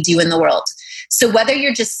things we do in the world. So whether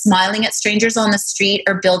you're just smiling at strangers on the street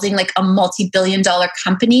or building like a multi-billion-dollar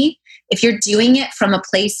company, if you're doing it from a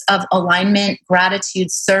place of alignment,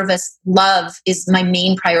 gratitude, service, love is my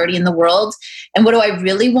main priority in the world. And what do I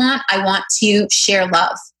really want? I want to share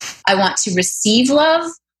love. I want to receive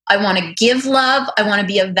love. I want to give love. I want to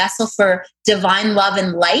be a vessel for divine love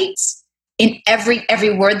and light in every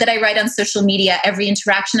word that I write on social media, every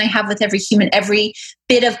interaction I have with every human, every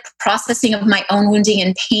bit of processing of my own wounding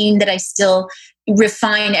and pain that I still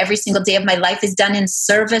refine every single day of my life is done in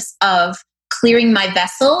service of clearing my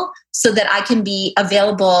vessel so that I can be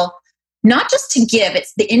available, not just to give,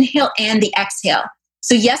 it's the inhale and the exhale.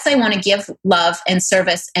 So yes, I want to give love and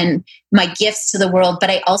service and my gifts to the world, but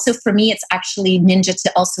I also, for me, it's actually ninja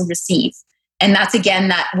to also receive. And that's, again,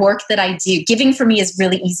 that work that I do. Giving for me is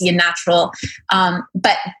really easy and natural.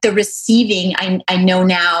 But the receiving, I know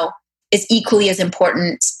now, is equally as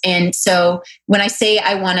important. And so when I say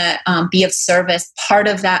I want to be of service, part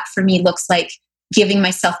of that for me looks like giving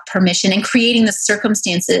myself permission and creating the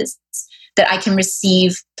circumstances that I can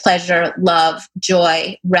receive pleasure, love,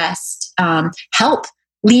 joy, rest, help.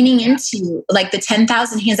 Leaning into like the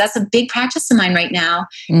 10,000 hands. That's a big practice of mine right now,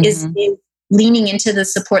 is leaning into the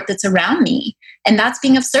support that's around me. And that's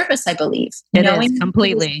being of service, I believe. It is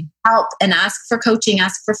completely. Help and ask for coaching,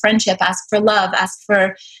 ask for friendship, ask for love, ask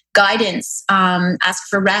for guidance, ask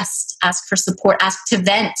for rest, ask for support, ask to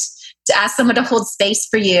vent, to ask someone to hold space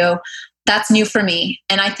for you. That's new for me.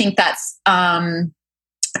 And I think that's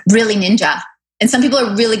really ninja. And some people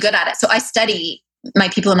are really good at it. So I study my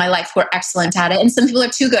people in my life who are excellent at it. And some people are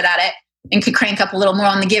too good at it and could crank up a little more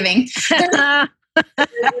on the giving. Spectrum,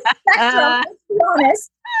 let's be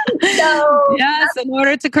honest. So, yes, in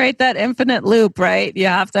order to create that infinite loop, right? You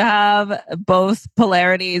have to have both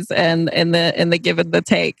polarities and in the give and the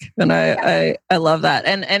take. And I love that.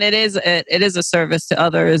 And it is a service to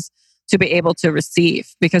others to be able to receive,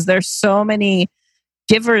 because there's so many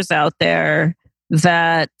givers out there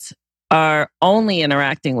that are only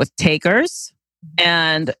interacting with takers.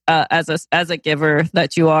 And as a giver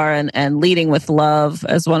that you are, and leading with love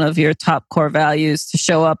as one of your top core values, to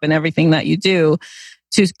show up in everything that you do,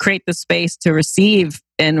 to create the space to receive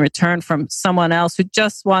in return from someone else who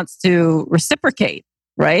just wants to reciprocate,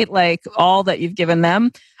 right? Like all that you've given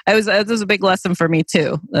them. It was a big lesson for me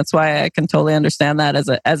too. That's why I can totally understand that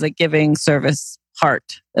as a giving service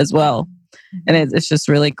heart as well. And it's just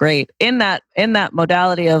really great in that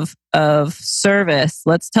modality of service.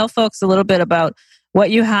 Let's tell folks a little bit about what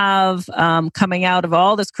you have coming out of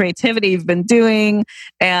all this creativity you've been doing.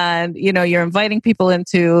 And, you're inviting people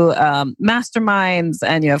into masterminds,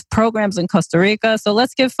 and you have programs in Costa Rica. So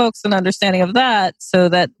let's give folks an understanding of that, so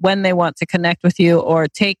that when they want to connect with you or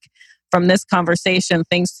take from this conversation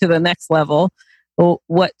things to the next level,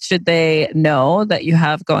 what should they know that you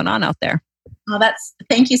have going on out there? Oh,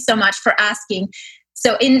 thank you so much for asking.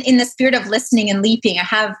 So in the spirit of listening and leaping, I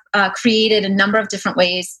have created a number of different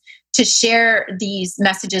ways to share these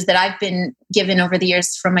messages that I've been given over the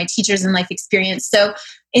years from my teachers and life experience. So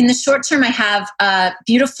in the short term, I have a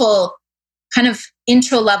beautiful kind of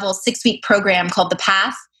intro level 6-week program called The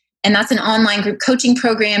Path. And that's an online group coaching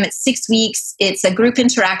program. It's 6 weeks. It's a group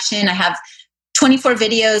interaction. I have 24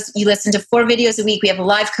 videos. You listen to 4 videos a week. We have a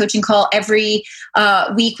live coaching call every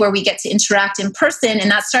week where we get to interact in person. And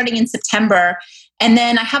that's starting in September. And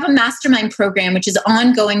then I have a mastermind program, which is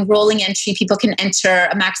ongoing, rolling entry. People can enter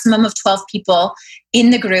a maximum of 12 people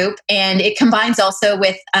in the group. And it combines also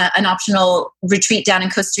with an optional retreat down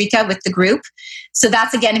in Costa Rica with the group. So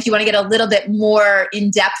that's, again, if you want to get a little bit more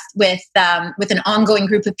in depth with an ongoing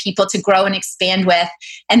group of people to grow and expand with.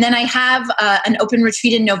 And then I have an open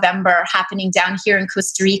retreat in November happening down here in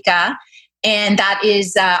Costa Rica. And that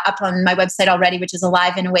is up on my website already, which is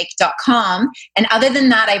aliveandawake.com. And other than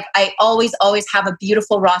that, I always have a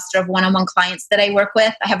beautiful roster of one-on-one clients that I work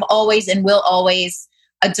with. I have always and will always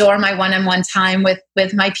adore my one-on-one time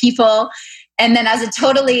with my people. And then as a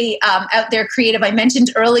totally out there creative, I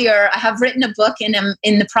mentioned earlier, I have written a book and I'm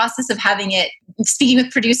in the process of having it, speaking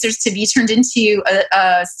with producers, to be turned into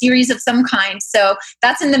a series of some kind. So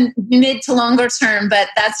that's in the mid to longer term, but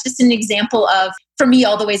that's just an example of, for me,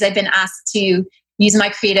 all the ways I've been asked to use my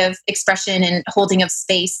creative expression and holding of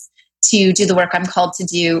space to do the work I'm called to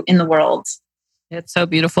do in the world. It's so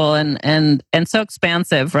beautiful and so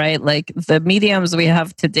expansive, right? Like the mediums we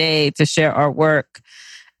have today to share our work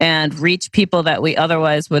and reach people that we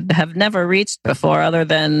otherwise would have never reached before, other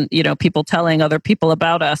than, people telling other people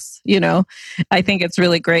about us. I think it's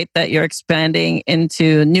really great that you're expanding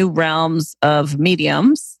into new realms of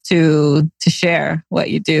mediums to share what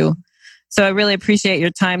you do. So I really appreciate your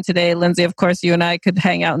time today, Lindsay. Of course, you and I could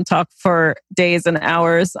hang out and talk for days and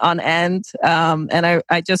hours on end. And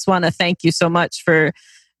I just want to thank you so much for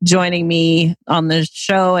joining me on the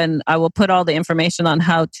show. And I will put all the information on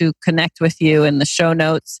how to connect with you in the show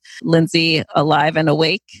notes. Lindsay Alive and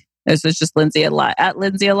Awake. This is just Lindsay Alive. At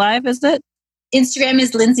Lindsay Alive, is it? Instagram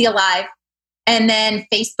is Lindsay Alive. And then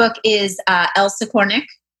Facebook is Elsa Cornick.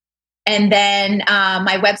 And then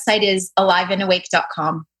my website is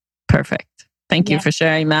aliveandawake.com. Perfect. Thank you for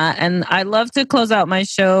sharing that. And I love to close out my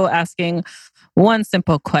show asking one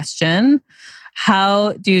simple question.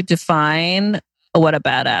 How do you define what a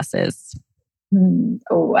badass is?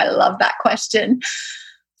 Oh, I love that question.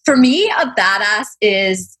 For me, a badass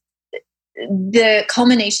is the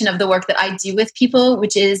culmination of the work that I do with people,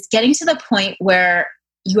 which is getting to the point where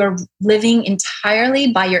you are living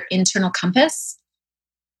entirely by your internal compass,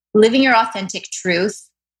 living your authentic truth,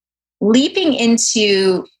 leaping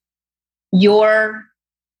into your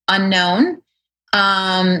unknown.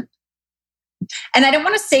 And I don't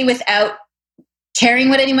want to say without caring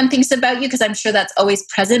what anyone thinks about you, because I'm sure that's always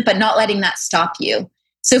present, but not letting that stop you.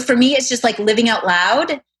 So for me, it's just like living out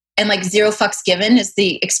loud, and like zero fucks given is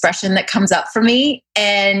the expression that comes up for me.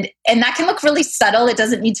 And that can look really subtle. It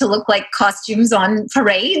doesn't need to look like costumes on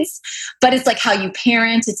parades, but it's like how you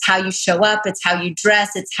parent, it's how you show up, it's how you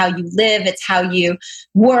dress, it's how you live, it's how you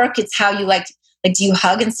work, it's how you like do you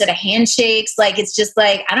hug instead of handshakes? Like, it's just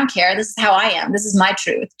like, I don't care. This is how I am. This is my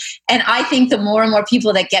truth. And I think the more and more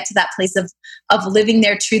people that get to that place of living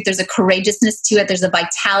their truth, there's a courageousness to it. There's a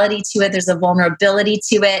vitality to it. There's a vulnerability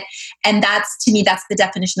to it. And to me, that's the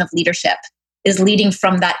definition of leadership, is leading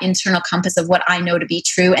from that internal compass of what I know to be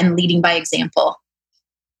true and leading by example.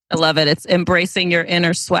 I love it. It's embracing your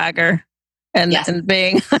inner swagger and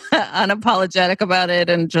being unapologetic about it.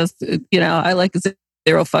 And just, I like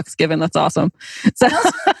zero fucks given. That's awesome. So I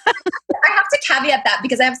have to caveat that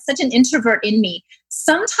because I have such an introvert in me.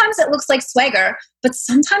 Sometimes it looks like swagger, but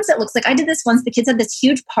sometimes it looks like, I did this once. The kids had this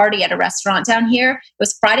huge party at a restaurant down here. It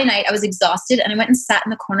was Friday night. I was exhausted and I went and sat in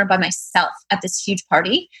the corner by myself at this huge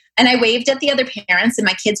party. And I waved at the other parents and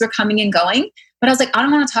my kids were coming and going. But I was like, I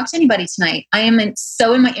don't want to talk to anybody tonight. I am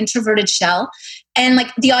so in my introverted shell. And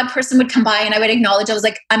like the odd person would come by and I would acknowledge, I was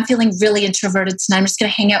like, I'm feeling really introverted tonight. I'm just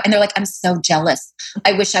going to hang out. And they're like, I'm so jealous.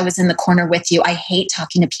 I wish I was in the corner with you. I hate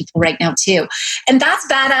talking to people right now too. And that's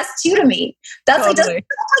badass too to me. That's totally. It doesn't look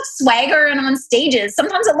like swagger and on stages.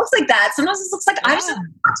 Sometimes it looks like that. Sometimes it looks like I just don't want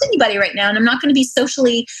to talk to anybody right now. And I'm not going to be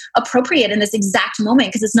socially appropriate in this exact moment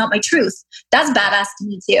because it's not my truth. That's badass to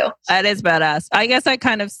me too. That is badass. I guess I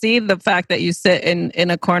kind of see the fact that you sit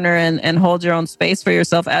in a corner and hold your own space for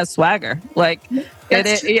yourself as swagger. Like, do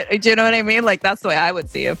you know what I mean? Like, that's the way I would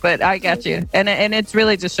see it, but I get you. And it's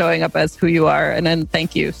really just showing up as who you are. And then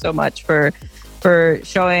thank you so much for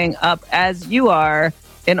showing up as you are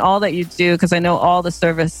in all that you do, because I know all the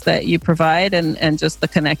service that you provide and just the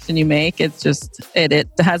connection you make. It's just, it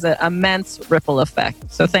has an immense ripple effect.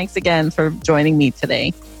 So thanks again for joining me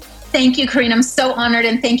today. Thank you, Corinne. I'm so honored.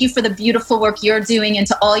 And thank you for the beautiful work you're doing, and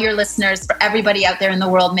to all your listeners, for everybody out there in the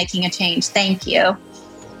world making a change. Thank you.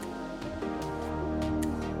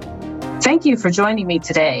 Thank you for joining me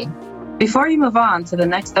today. Before you move on to the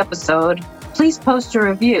next episode, please post a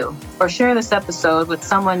review or share this episode with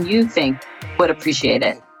someone you think would appreciate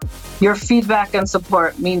it. Your feedback and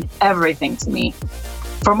support mean everything to me.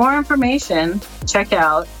 For more information, check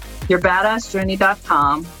out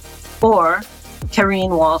yourbadassjourney.com or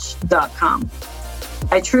KareenWalsh.com.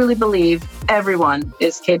 I truly believe everyone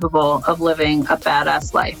is capable of living a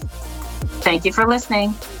badass life. Thank you for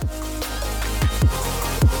listening.